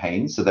on-time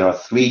panes. So there are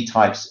three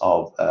types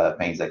of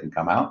panes that can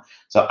come out.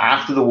 So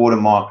after the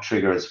watermark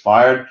trigger is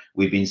fired,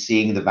 we've been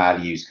seeing the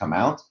values come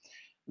out.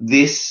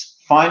 This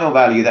final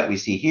value that we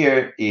see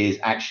here is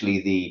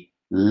actually the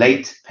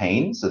late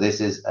pane. So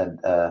this is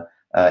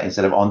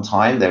instead of on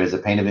time, there is a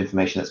pane of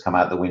information that's come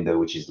out the window,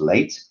 which is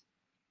late.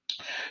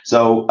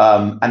 So,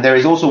 and there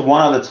is also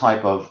one other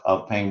type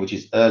of pane, which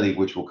is early,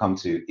 which we'll come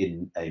to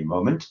in a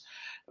moment.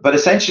 But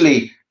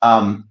essentially,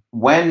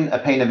 when a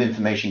pane of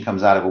information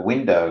comes out of a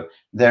window,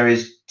 there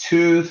is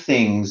two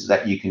things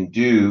that you can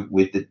do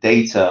with the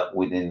data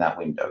within that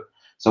window.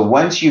 So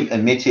once you've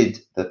emitted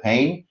the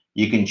pane,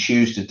 you can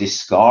choose to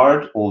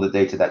discard all the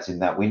data that's in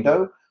that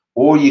window,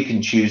 or you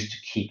can choose to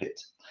keep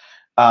it.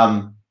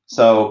 The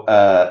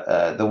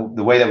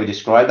way that we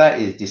describe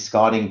that is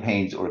discarding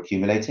panes or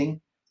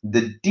accumulating.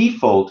 The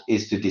default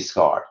is to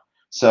discard.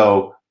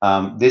 So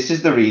this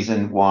is the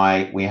reason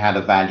why we had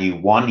a value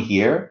 1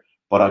 here,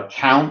 but our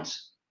count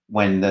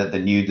when the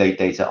new late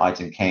data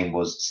item came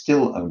was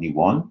still only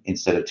 1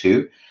 instead of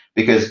 2,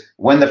 because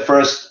when the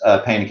first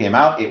pane came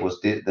out, it was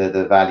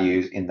the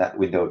values in that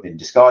window have been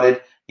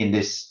discarded. In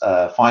this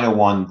final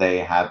one, they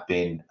have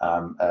been,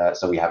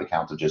 so we have a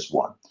count of just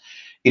 1.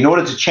 In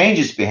order to change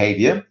its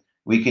behavior,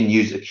 we can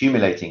use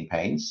accumulating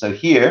panes. So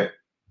here,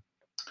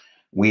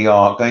 we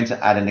are going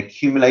to add an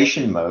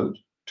accumulation mode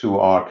to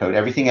our code.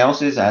 Everything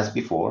else is as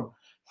before,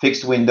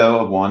 fixed window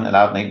of 1,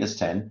 allowed lateness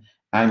 10,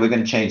 and we're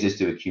going to change this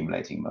to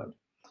accumulating mode.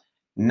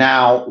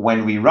 Now,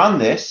 when we run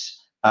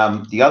this,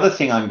 the other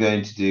thing I'm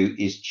going to do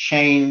is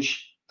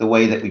change the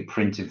way that we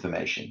print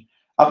information.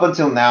 Up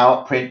until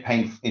now, print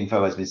pane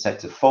info has been set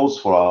to false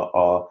for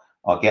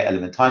our get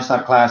element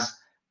timestamp class,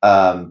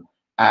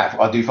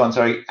 our do font,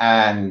 sorry,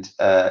 and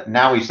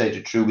now we've set it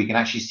to true. We can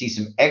actually see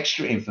some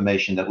extra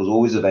information that was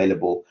always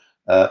available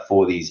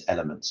for these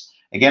elements.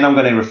 Again, I'm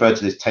going to refer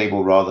to this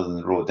table rather than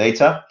the raw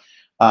data.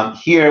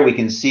 Here we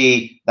can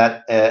see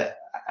that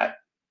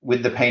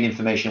with the pane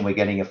information, we're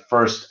getting a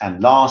first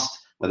and last,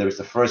 whether it's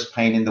the first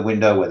pane in the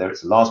window, whether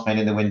it's the last pane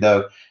in the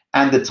window,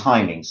 and the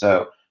timing.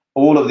 So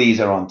all of these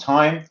are on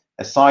time,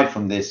 aside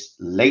from this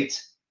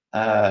late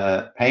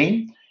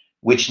pane,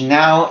 which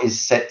now is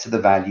set to the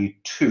value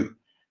 2.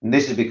 And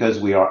this is because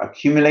we are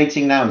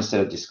accumulating now instead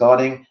of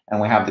discarding,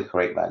 and we have the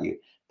correct value.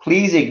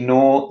 Please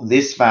ignore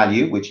this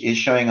value, which is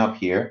showing up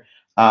here.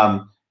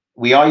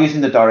 We are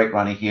using the direct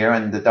runner here,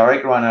 and the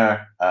direct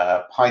runner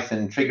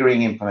Python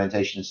triggering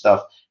implementation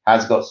stuff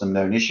has got some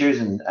known issues,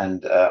 and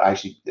I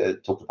actually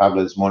talked to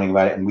Pablo this morning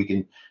about it, and we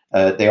can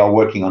they are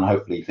working on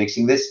hopefully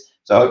fixing this.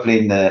 So hopefully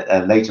in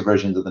the later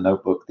versions of the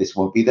notebook, this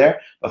won't be there.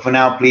 But for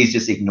now, please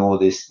just ignore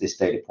this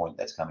data point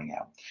that's coming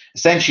out.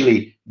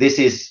 Essentially, this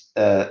is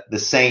the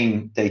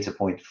same data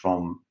point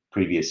from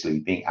previously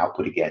being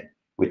output again,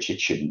 which it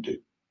shouldn't do.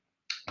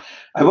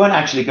 I won't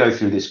actually go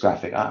through this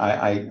graphic.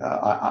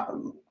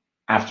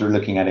 After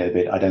looking at it a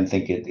bit, I don't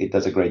think it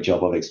does a great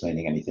job of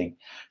explaining anything.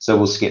 So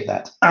we'll skip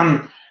that.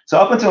 So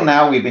up until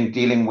now, we've been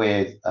dealing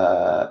with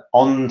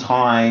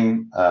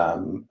on-time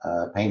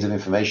panes of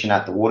information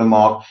at the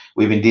watermark.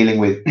 We've been dealing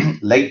with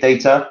late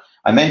data.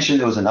 I mentioned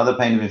there was another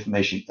pane of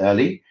information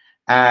early.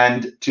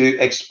 And to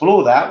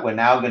explore that, we're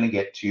now going to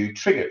get to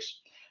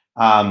triggers.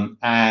 In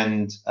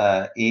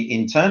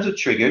terms of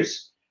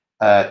triggers,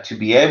 to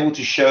be able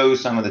to show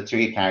some of the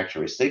trigger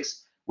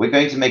characteristics, we're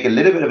going to make a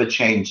little bit of a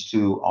change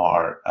to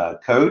our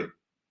code.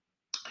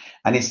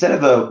 And instead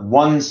of a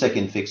 1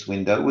 second fixed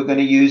window, we're going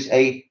to use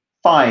a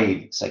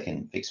 5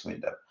 second fixed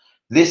window.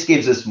 This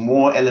gives us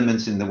more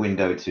elements in the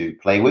window to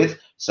play with.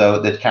 So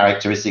the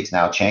characteristics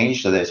now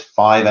change. So there's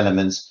 5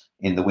 elements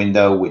in the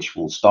window, which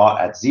will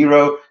start at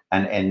 0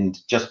 and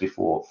end just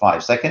before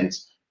 5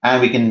 seconds.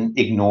 And we can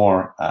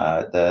ignore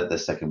the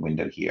second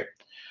window here.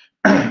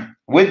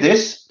 With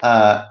this,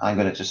 I'm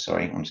going to just,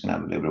 sorry, I'm just going to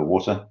have a little bit of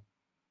water.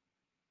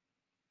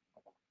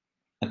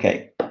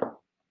 Okay.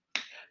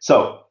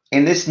 So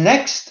in this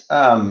next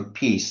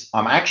piece,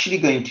 I'm actually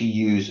going to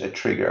use a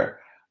trigger.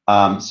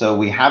 So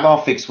we have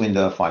our fixed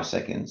window of 5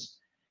 seconds,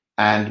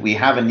 and we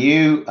have a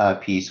new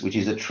piece, which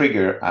is a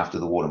trigger after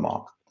the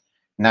watermark.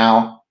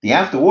 Now, the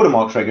after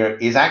watermark trigger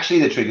is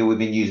actually the trigger we've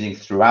been using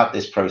throughout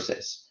this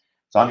process.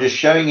 So I'm just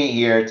showing it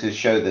here to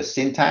show the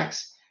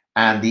syntax,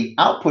 and the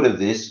output of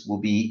this will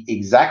be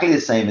exactly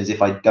the same as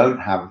if I don't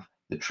have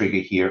the trigger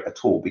here at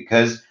all,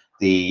 because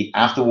the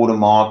after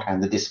watermark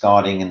and the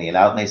discarding and the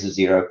allowed lateness of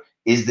 0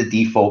 is the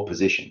default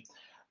position.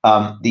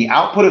 The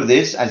output of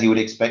this, as you would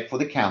expect for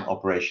the count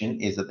operation,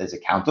 is that there's a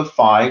count of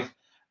 5.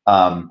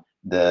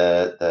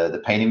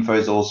 The pane info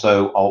is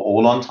also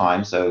all on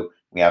time, so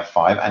we have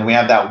 5, and we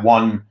have that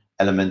 1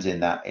 element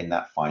in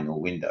that final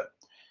window.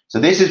 So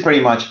this is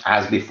pretty much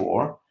as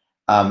before,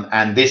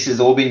 and this has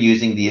all been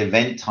using the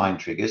event time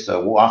trigger.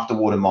 So after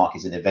watermark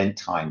is an event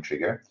time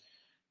trigger.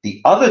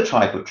 The other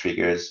type of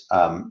triggers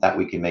that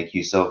we can make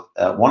use of,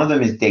 one of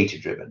them is data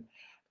driven.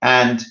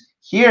 And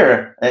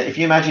here, if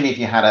you imagine if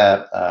you had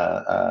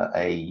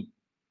a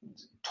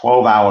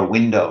 12-hour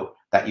window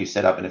that you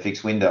set up in a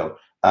fixed window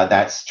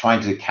that's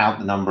trying to count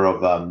the number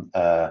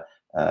of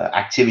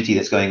activity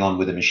that's going on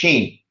with the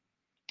machine,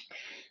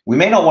 we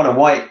may not want to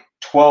wait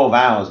 12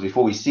 hours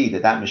before we see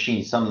that that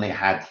machine suddenly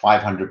had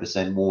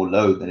 500% more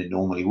load than it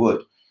normally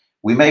would.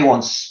 We may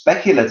want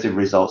speculative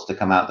results to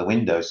come out the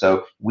window.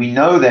 So we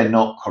know they're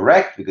not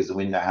correct because the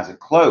window hasn't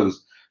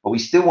closed, but we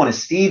still want to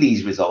see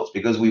these results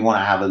because we want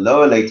to have a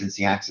lower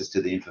latency access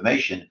to the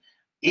information.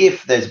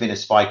 If there's been a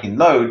spike in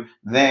load,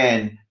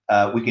 then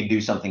we can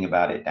do something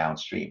about it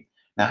downstream.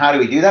 Now, how do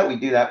we do that? We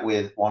do that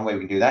with, one way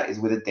we can do that is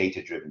with a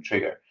data-driven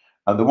trigger.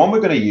 The one we're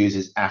going to use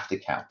is after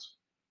count.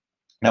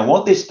 Now,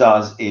 what this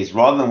does is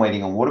rather than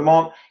waiting on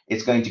watermark,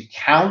 it's going to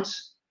count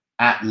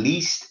at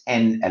least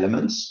n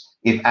elements.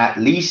 If at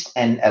least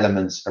n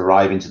elements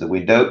arrive into the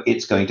window,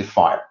 it's going to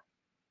fire.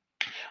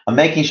 I'm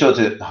making sure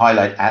to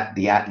highlight at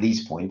the at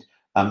least point.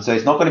 So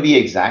it's not going to be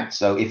exact.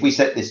 So if we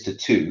set this to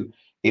 2,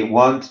 it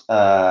won't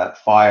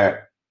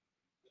fire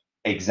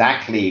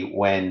exactly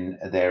when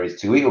there is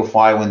 2. It will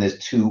fire when there's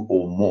 2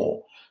 or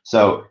more.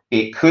 So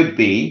it could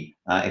be,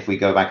 if we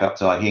go back up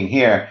to our thing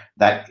here,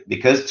 that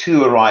because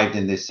 2 arrived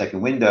in this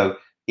second window,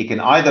 it can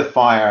either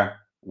fire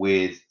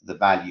with the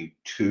value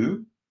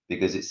 2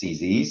 because it sees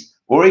these,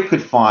 or it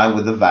could fire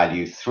with the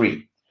value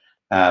 3.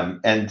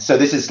 And so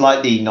this is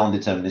slightly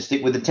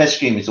non-deterministic. With the test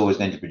stream, it's always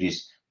going to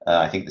produce,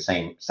 I think,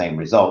 the same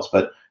results.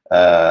 But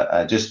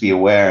just be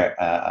aware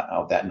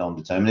of that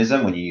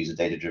non-determinism when you use a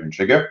data-driven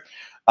trigger.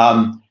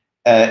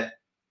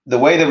 The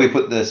way that we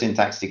put the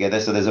syntax together,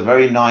 so there's a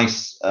very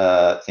nice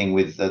thing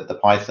with the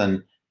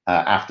Python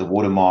after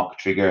watermark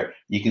trigger.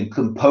 You can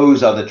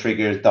compose other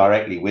triggers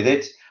directly with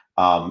it.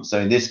 So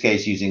in this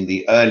case, using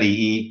the early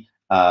E,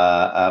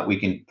 we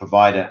can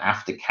provide an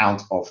after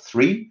count of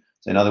 3.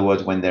 So in other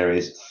words, when there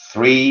is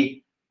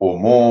 3 or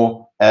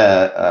more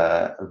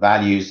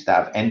values that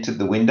have entered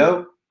the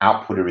window,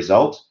 output a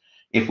result.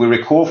 If we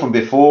recall from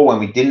before, when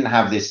we didn't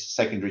have this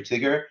secondary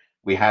trigger,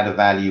 we had a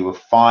value of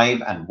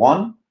 5 and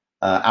 1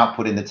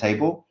 output in the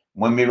table.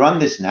 When we run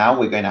this now,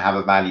 we're going to have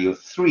a value of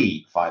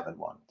 3, 5, and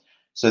 1.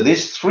 So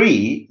this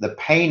 3, the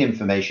pain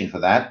information for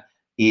that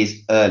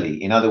is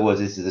early. In other words,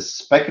 this is a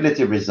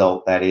speculative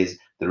result that is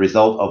the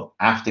result of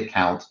after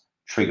count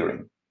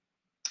triggering.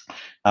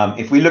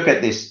 If we look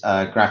at this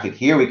graphic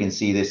here, we can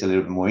see this a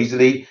little bit more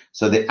easily.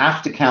 So the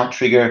after count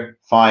trigger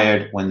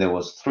fired when there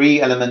was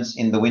 3 elements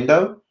in the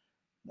window,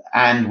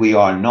 and we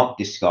are not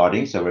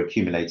discarding, so we're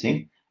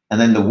accumulating. And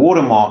then the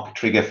watermark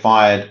trigger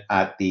fired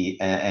at the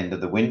end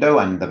of the window,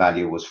 and the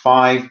value was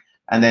 5.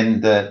 And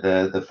then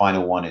the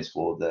final one is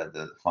for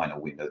the final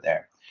window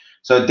there.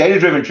 So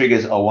data-driven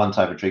triggers are one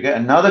type of trigger.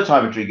 Another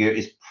type of trigger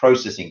is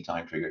processing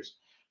time triggers.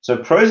 So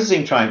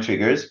processing time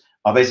triggers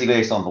are basically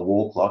based on the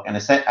wall clock. And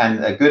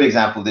a good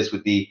example of this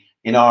would be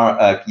in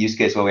our use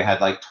case where we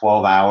had like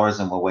 12 hours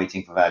and we're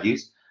waiting for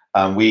values.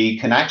 We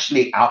can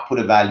actually output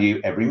a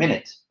value every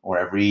minute or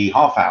every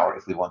half hour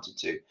if we wanted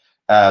to,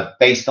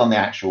 based on the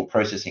actual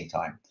processing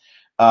time.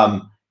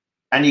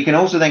 And you can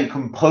also then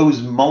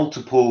compose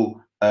multiple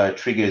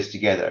triggers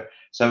together.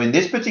 So in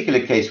this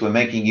particular case, we're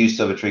making use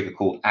of a trigger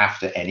called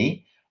after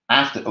any.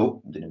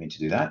 Oh, didn't mean to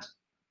do that.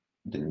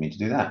 Didn't mean to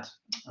do that.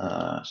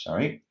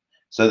 Sorry.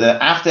 So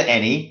the after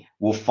any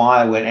will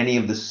fire when any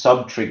of the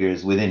sub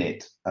triggers within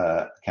it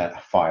can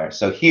fire.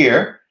 So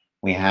here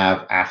we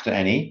have after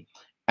any,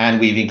 and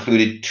we've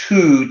included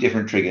 2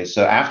 different triggers.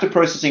 So after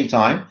processing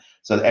time,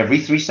 so every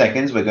 3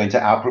 seconds, we're going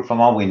to output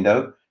from our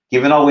window.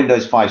 Given our window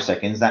is 5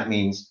 seconds, that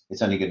means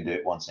it's only going to do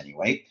it once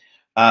anyway.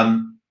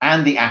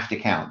 And the after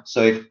count.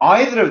 So if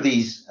either of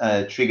these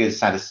triggers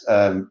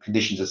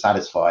conditions are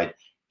satisfied,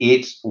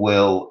 it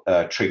will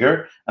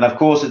trigger. And of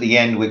course, at the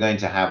end, we're going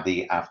to have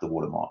the after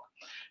watermark.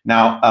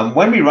 Now,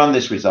 when we run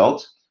this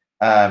result,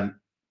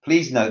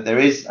 please note there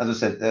is, as I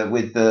said,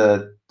 with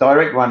the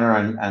direct runner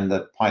and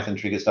the Python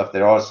trigger stuff,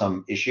 there are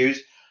some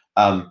issues.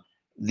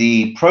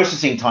 The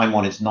processing time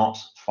one is not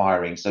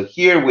firing. So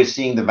here we're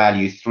seeing the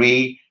value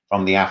 3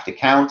 from the after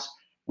count.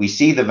 We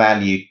see the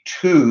value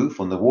 2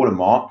 from the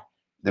watermark.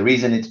 The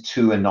reason it's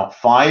 2 and not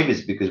 5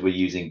 is because we're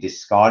using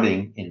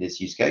discarding in this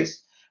use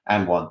case,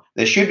 and 1.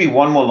 There should be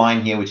one more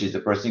line here, which is the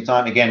processing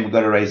time. Again, we've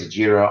got to raise a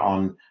JIRA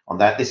on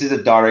that. This is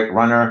a direct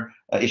runner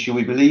issue,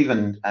 we believe,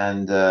 and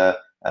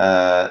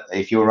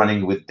if you're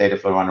running with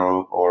Dataflow Runner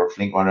or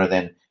Flink Runner,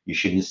 then you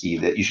shouldn't see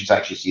that. You should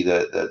actually see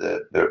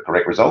the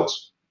correct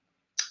results.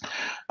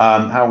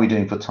 How are we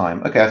doing for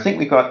time? Okay, I think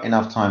we've got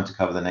enough time to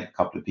cover the next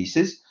couple of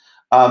pieces.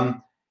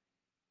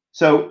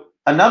 So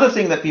another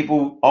thing that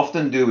people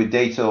often do with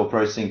data or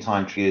processing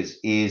time triggers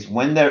is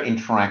when they're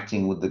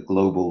interacting with the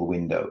global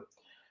window.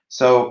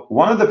 So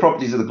one of the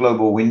properties of the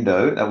global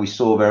window that we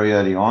saw very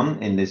early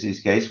on in this use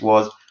case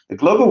was the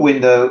global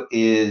window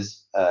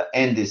is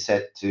end is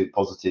set to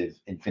positive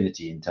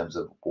infinity in terms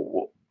of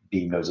what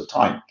Beam knows of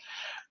time.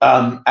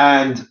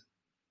 And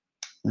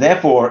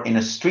therefore, in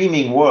a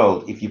streaming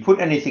world, if you put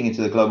anything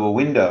into the global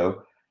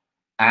window,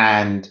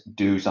 and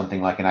do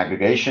something like an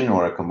aggregation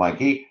or a combined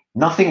key,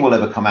 nothing will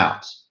ever come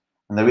out.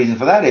 And the reason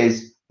for that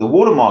is the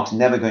watermark's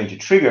never going to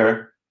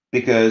trigger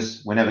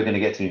because we're never going to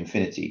get to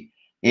infinity.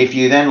 If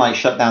you then like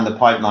shut down the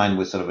pipeline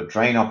with sort of a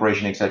drain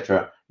operation,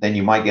 etc., then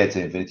you might get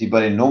to infinity.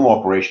 But in normal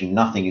operation,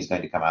 nothing is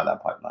going to come out of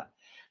that pipeline.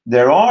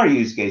 There are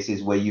use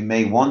cases where you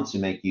may want to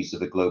make use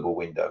of a global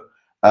window.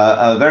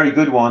 A very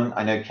good one,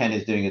 I know Ken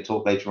is doing a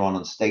talk later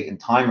on state and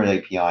timer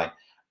API,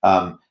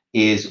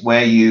 is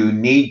where you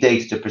need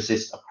data to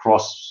persist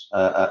across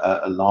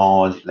a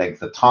large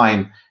length of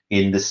time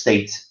in the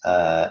state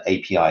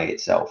API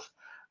itself.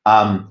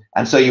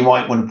 And so you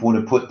might want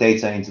to put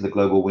data into the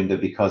global window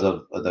because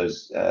of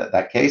those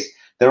that case.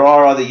 There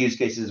are other use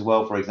cases as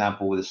well, for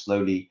example, with a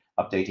slowly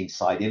updating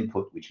side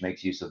input, which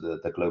makes use of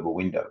the global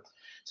window.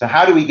 So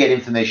how do we get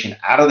information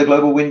out of the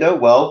global window?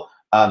 Well,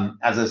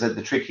 as I said,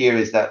 the trick here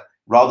is that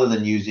rather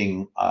than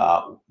using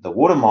the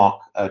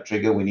watermark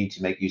trigger, we need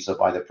to make use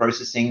of either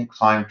processing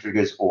time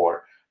triggers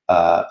or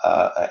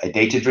a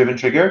data-driven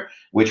trigger,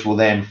 which will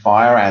then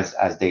fire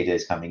as data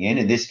is coming in.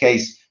 In this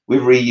case,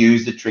 we've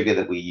reused the trigger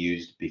that we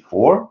used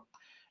before.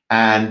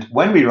 And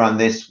when we run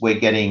this, we're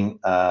getting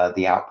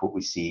the output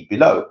we see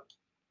below.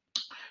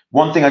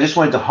 One thing I just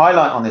wanted to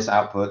highlight on this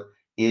output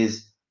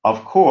is,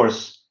 of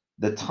course,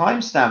 the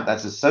timestamp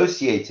that's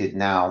associated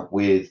now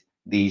with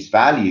these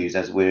values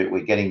as we're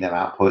getting them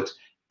output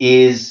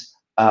is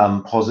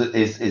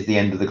is the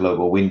end of the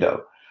global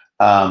window.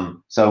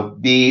 So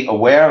be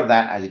aware of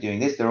that as you're doing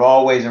this. There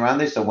are ways around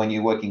this. So when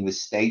you're working with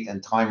state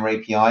and timer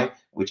API,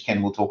 which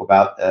Ken will talk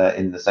about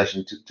in the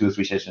session, two or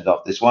three sessions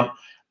after this one,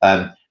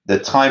 the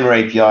timer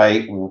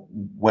API,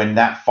 when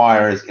that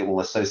fires, it will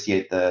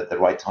associate the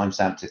right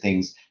timestamp to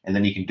things, and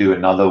then you can do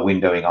another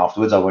windowing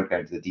afterwards. I won't go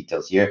into the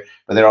details here,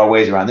 but there are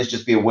ways around this.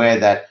 Just be aware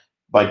that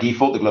by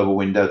default, the global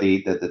window,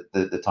 the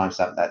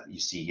timestamp that you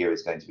see here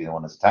is going to be the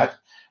one that's attached.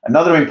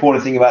 Another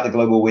important thing about the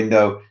global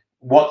window,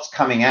 what's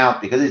coming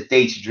out, because it's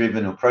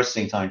data-driven or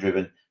processing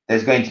time-driven,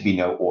 there's going to be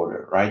no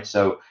order, right?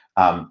 So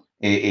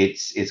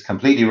it's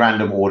completely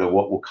random order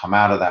what will come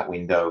out of that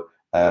window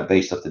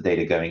based off the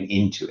data going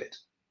into it.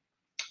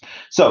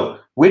 So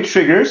with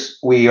triggers,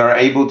 we are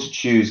able to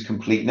choose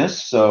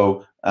completeness,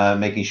 so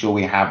making sure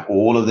we have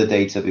all of the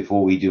data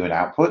before we do an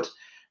output.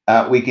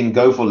 We can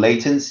go for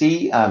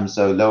latency,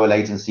 so lower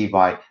latency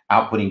by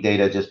outputting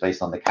data just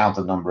based on the count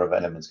of number of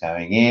elements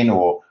going in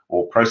or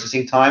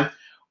processing time,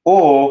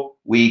 or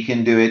we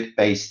can do it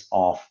based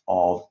off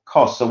of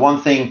cost. So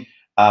one thing,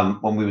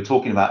 when we were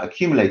talking about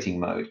accumulating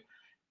mode,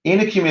 in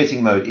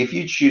accumulating mode, if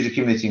you choose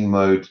accumulating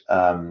mode,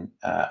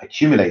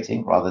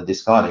 accumulating rather than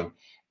discarding,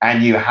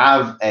 and you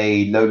have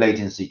a low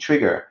latency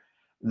trigger,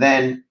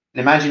 then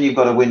imagine you've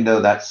got a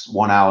window that's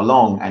 1 hour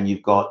long and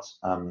you've got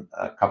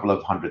a couple of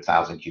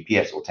 100,000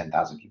 QPS or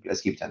 10,000 QPS. Let's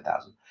keep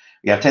 10,000.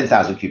 You have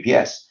 10,000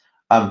 QPS.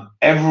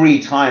 Every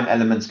time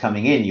elements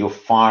coming in, you're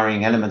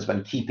firing elements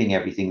but keeping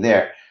everything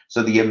there.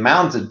 So the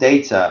amount of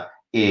data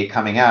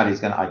coming out is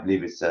going to, I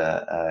believe, it's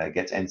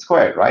gets n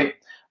squared, right?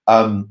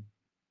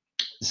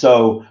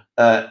 So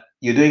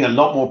you're doing a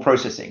lot more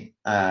processing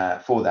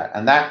for that,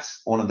 and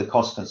that's one of the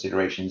cost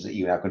considerations that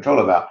you have control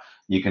about.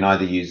 You can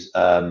either use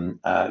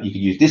you could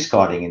use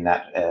discarding in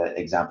that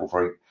example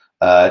for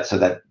so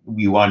that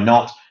you are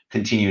not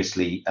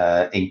continuously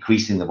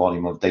increasing the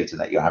volume of data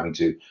that you're having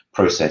to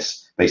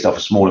process based off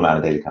a small amount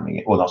of data coming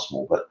in, or not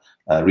small, but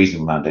a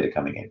reasonable amount of data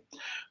coming in.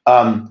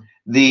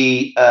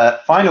 The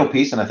final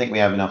piece, and I think we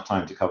have enough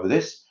time to cover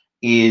this,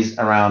 is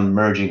around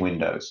merging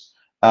windows.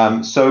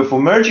 So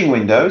for merging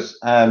windows,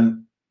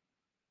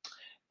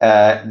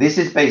 this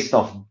is based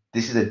off,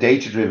 this is a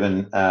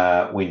data-driven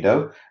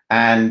window,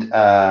 and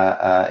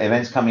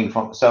events coming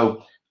from,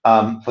 so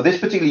for this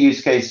particular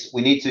use case,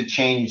 we need to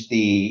change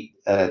the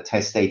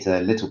test data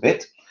a little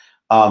bit.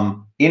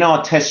 In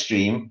our test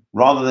stream,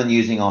 rather than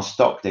using our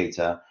stock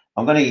data,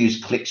 I'm going to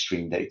use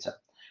clickstream data.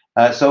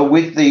 So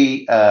with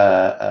the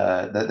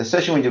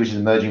session window, which is a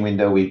merging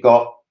window, we've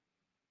got,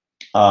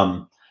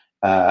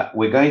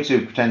 we're going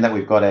to pretend that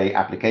we've got a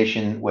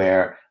application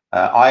where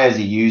I, as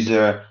a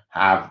user,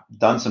 have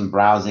done some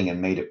browsing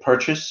and made a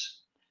purchase,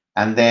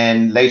 and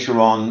then later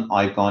on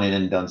I've gone in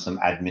and done some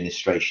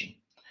administration.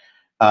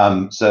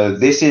 So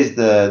this is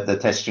the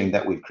test string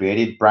that we've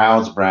created: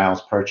 browse,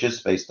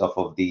 purchase, based off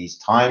of these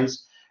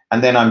times,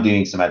 and then I'm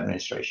doing some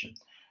administration.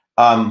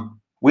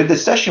 With the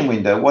session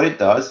window, what it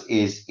does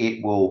is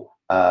it will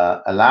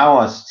allow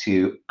us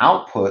to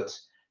output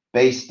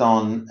based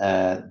on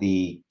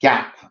the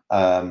gap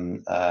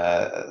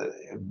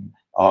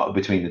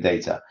between the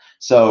data.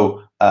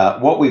 So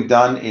what we've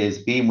done is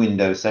Beam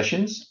window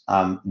sessions,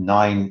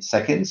 9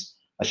 seconds.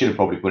 I should have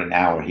probably put an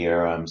hour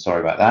here. I'm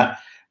sorry about that.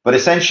 But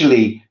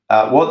essentially,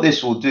 what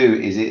this will do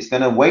is it's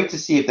going to wait to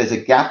see if there's a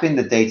gap in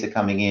the data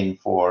coming in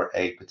for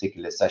a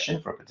particular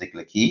session, for a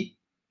particular key.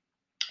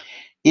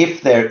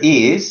 If there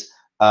is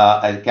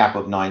a gap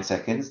of 9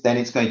 seconds, then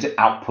it's going to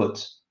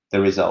output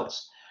the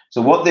results.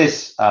 So what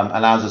this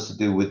allows us to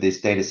do with this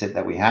data set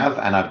that we have,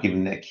 and I've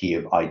given a key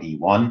of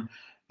ID1,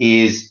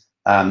 is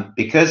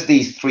because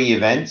these 3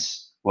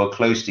 events were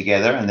close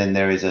together, and then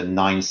there is a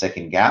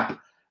 9-second gap.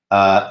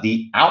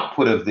 The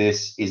output of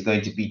this is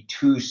going to be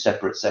 2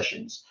 separate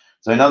sessions.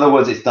 So in other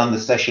words, it's done the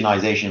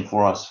sessionization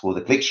for us for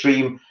the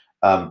clickstream.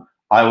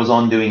 I was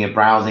on doing a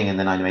browsing and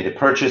then I made a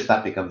purchase.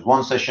 That becomes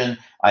 1 session.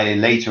 I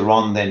later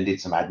on then did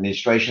some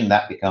administration.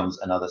 That becomes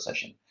another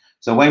session.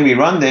 So when we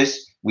run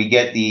this, we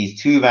get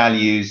these 2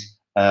 values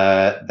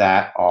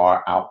that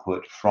are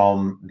output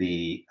from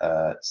the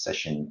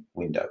session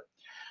window.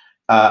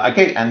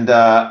 Okay, and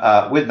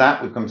with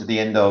that, we've come to the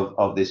end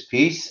of this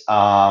piece.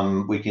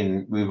 We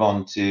can move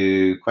on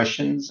to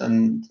questions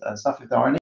and stuff if there are any.